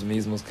ser los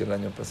mismos que el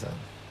año pasado.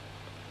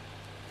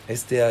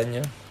 Este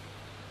año,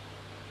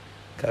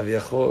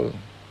 Kaviahol,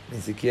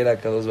 ni siquiera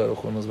Kadosh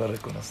Baruj Hu nos va a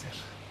reconocer.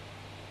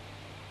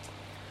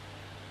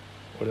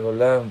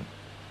 Boreolam,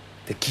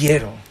 te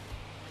quiero.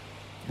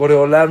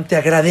 Boreolam, te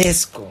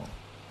agradezco.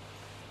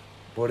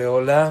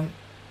 Boreolam,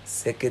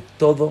 sé que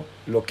todo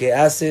lo que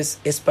haces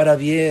es para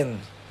bien.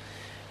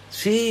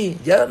 Sí,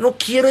 ya no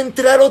quiero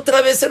entrar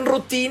otra vez en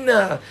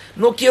rutina.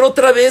 No quiero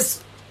otra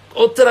vez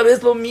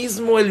lo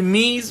mismo, el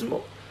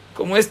mismo.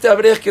 Como este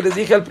abrej que les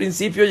dije al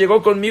principio,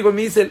 llegó conmigo y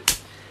me dice,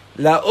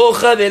 la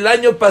hoja del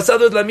año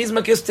pasado es la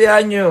misma que este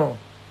año.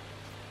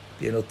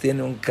 Pero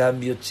tiene un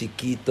cambio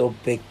chiquito,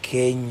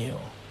 pequeño.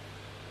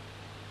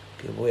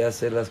 Que voy a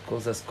hacer las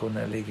cosas con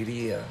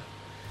alegría,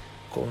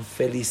 con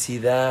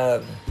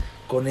felicidad,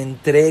 con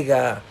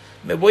entrega.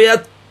 Me voy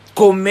a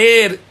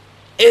comer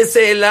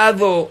ese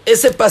helado,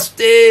 ese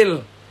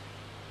pastel.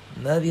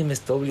 Nadie me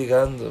está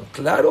obligando.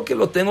 Claro que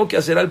lo tengo que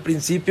hacer al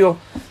principio,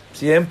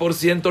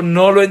 100%,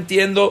 no lo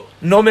entiendo,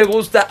 no me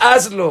gusta,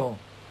 hazlo.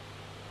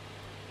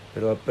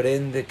 Pero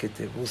aprende que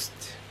te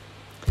guste.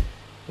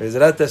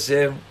 Bezrat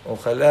Hashem,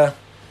 ojalá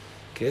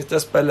que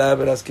estas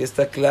palabras, que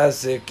esta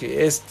clase,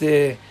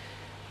 que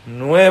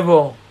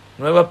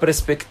nueva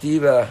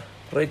perspectiva,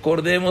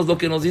 recordemos lo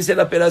que nos dice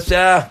la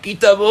Perashá,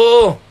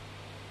 Kitabo,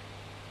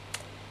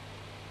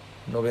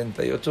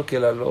 98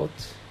 kelalot,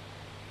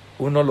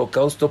 un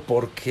holocausto.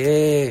 ¿Por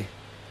qué?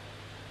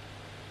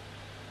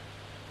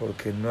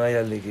 Porque no hay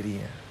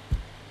alegría.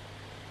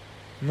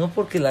 No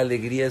porque la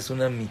alegría es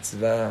una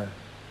mitzvah.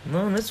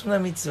 No es una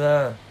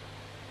mitzvah.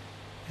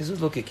 Eso es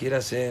lo que quiere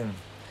Hashem.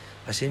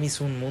 Hashem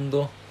hizo un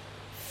mundo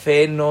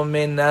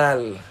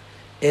fenomenal,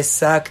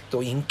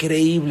 exacto,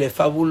 increíble,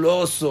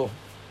 fabuloso,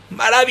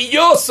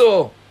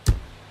 maravilloso.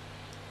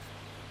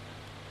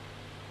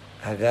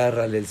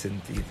 Agárrale el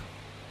sentido.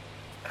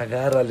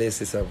 Agárrale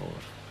ese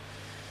sabor.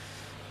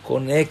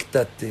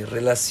 Conéctate,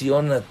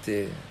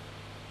 relaciónate.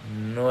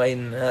 No hay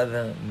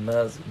nada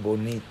más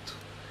bonito,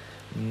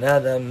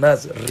 nada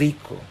más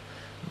rico,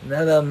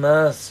 nada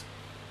más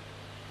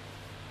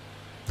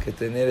que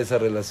tener esa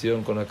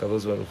relación con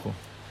Akadosh Baruj Hu.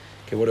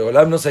 Que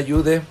Boreolam nos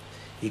ayude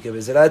y que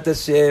Bezrat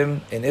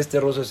Hashem en este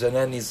Rosh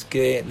Hashanah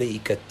nizke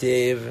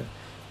leikatev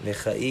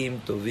lechaim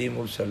tovim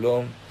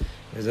ulshalom.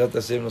 Bezrat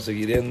Hashem nos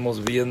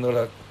seguiremos viendo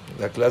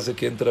la clase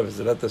que entra.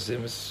 Bezrat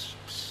Hashem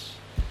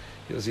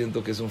yo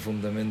siento que es un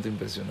fundamento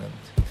impresionante.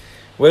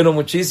 Bueno,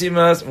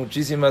 muchísimas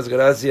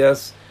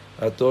gracias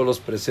a todos los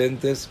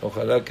presentes.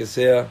 Ojalá que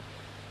sea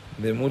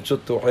de mucho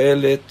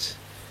tohelet,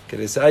 que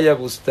les haya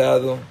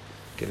gustado,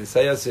 que les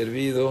haya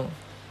servido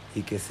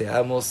y que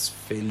seamos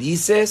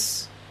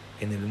felices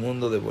en el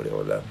mundo de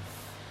Boreolam.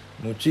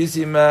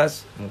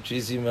 Muchísimas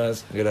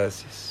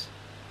gracias.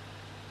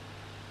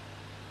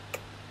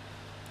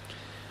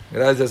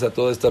 Gracias a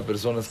todas estas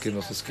personas que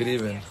nos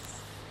escriben,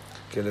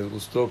 que les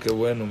gustó, qué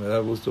bueno, me da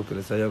gusto que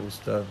les haya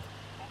gustado.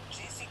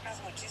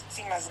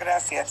 Muchísimas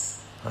gracias.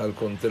 Al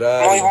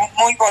contrario.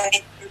 Muy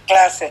bonita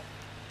clase.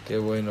 Qué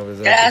bueno,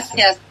 ¿verdad?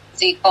 Gracias,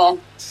 hijo.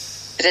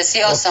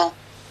 Precioso.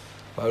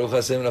 Baruch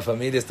Hashem, la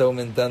familia está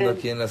aumentando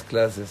aquí en las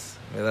clases.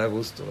 Me da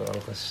gusto,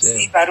 Baruch Hashem.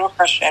 Sí, Baruch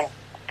Hashem.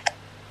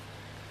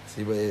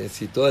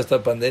 Si toda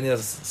esta pandemia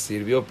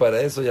sirvió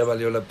para eso, ya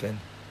valió la pena.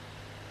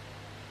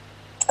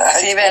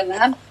 Sí,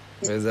 ¿verdad?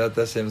 Besat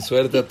Hashem.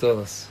 Suerte a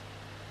todos.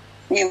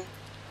 Y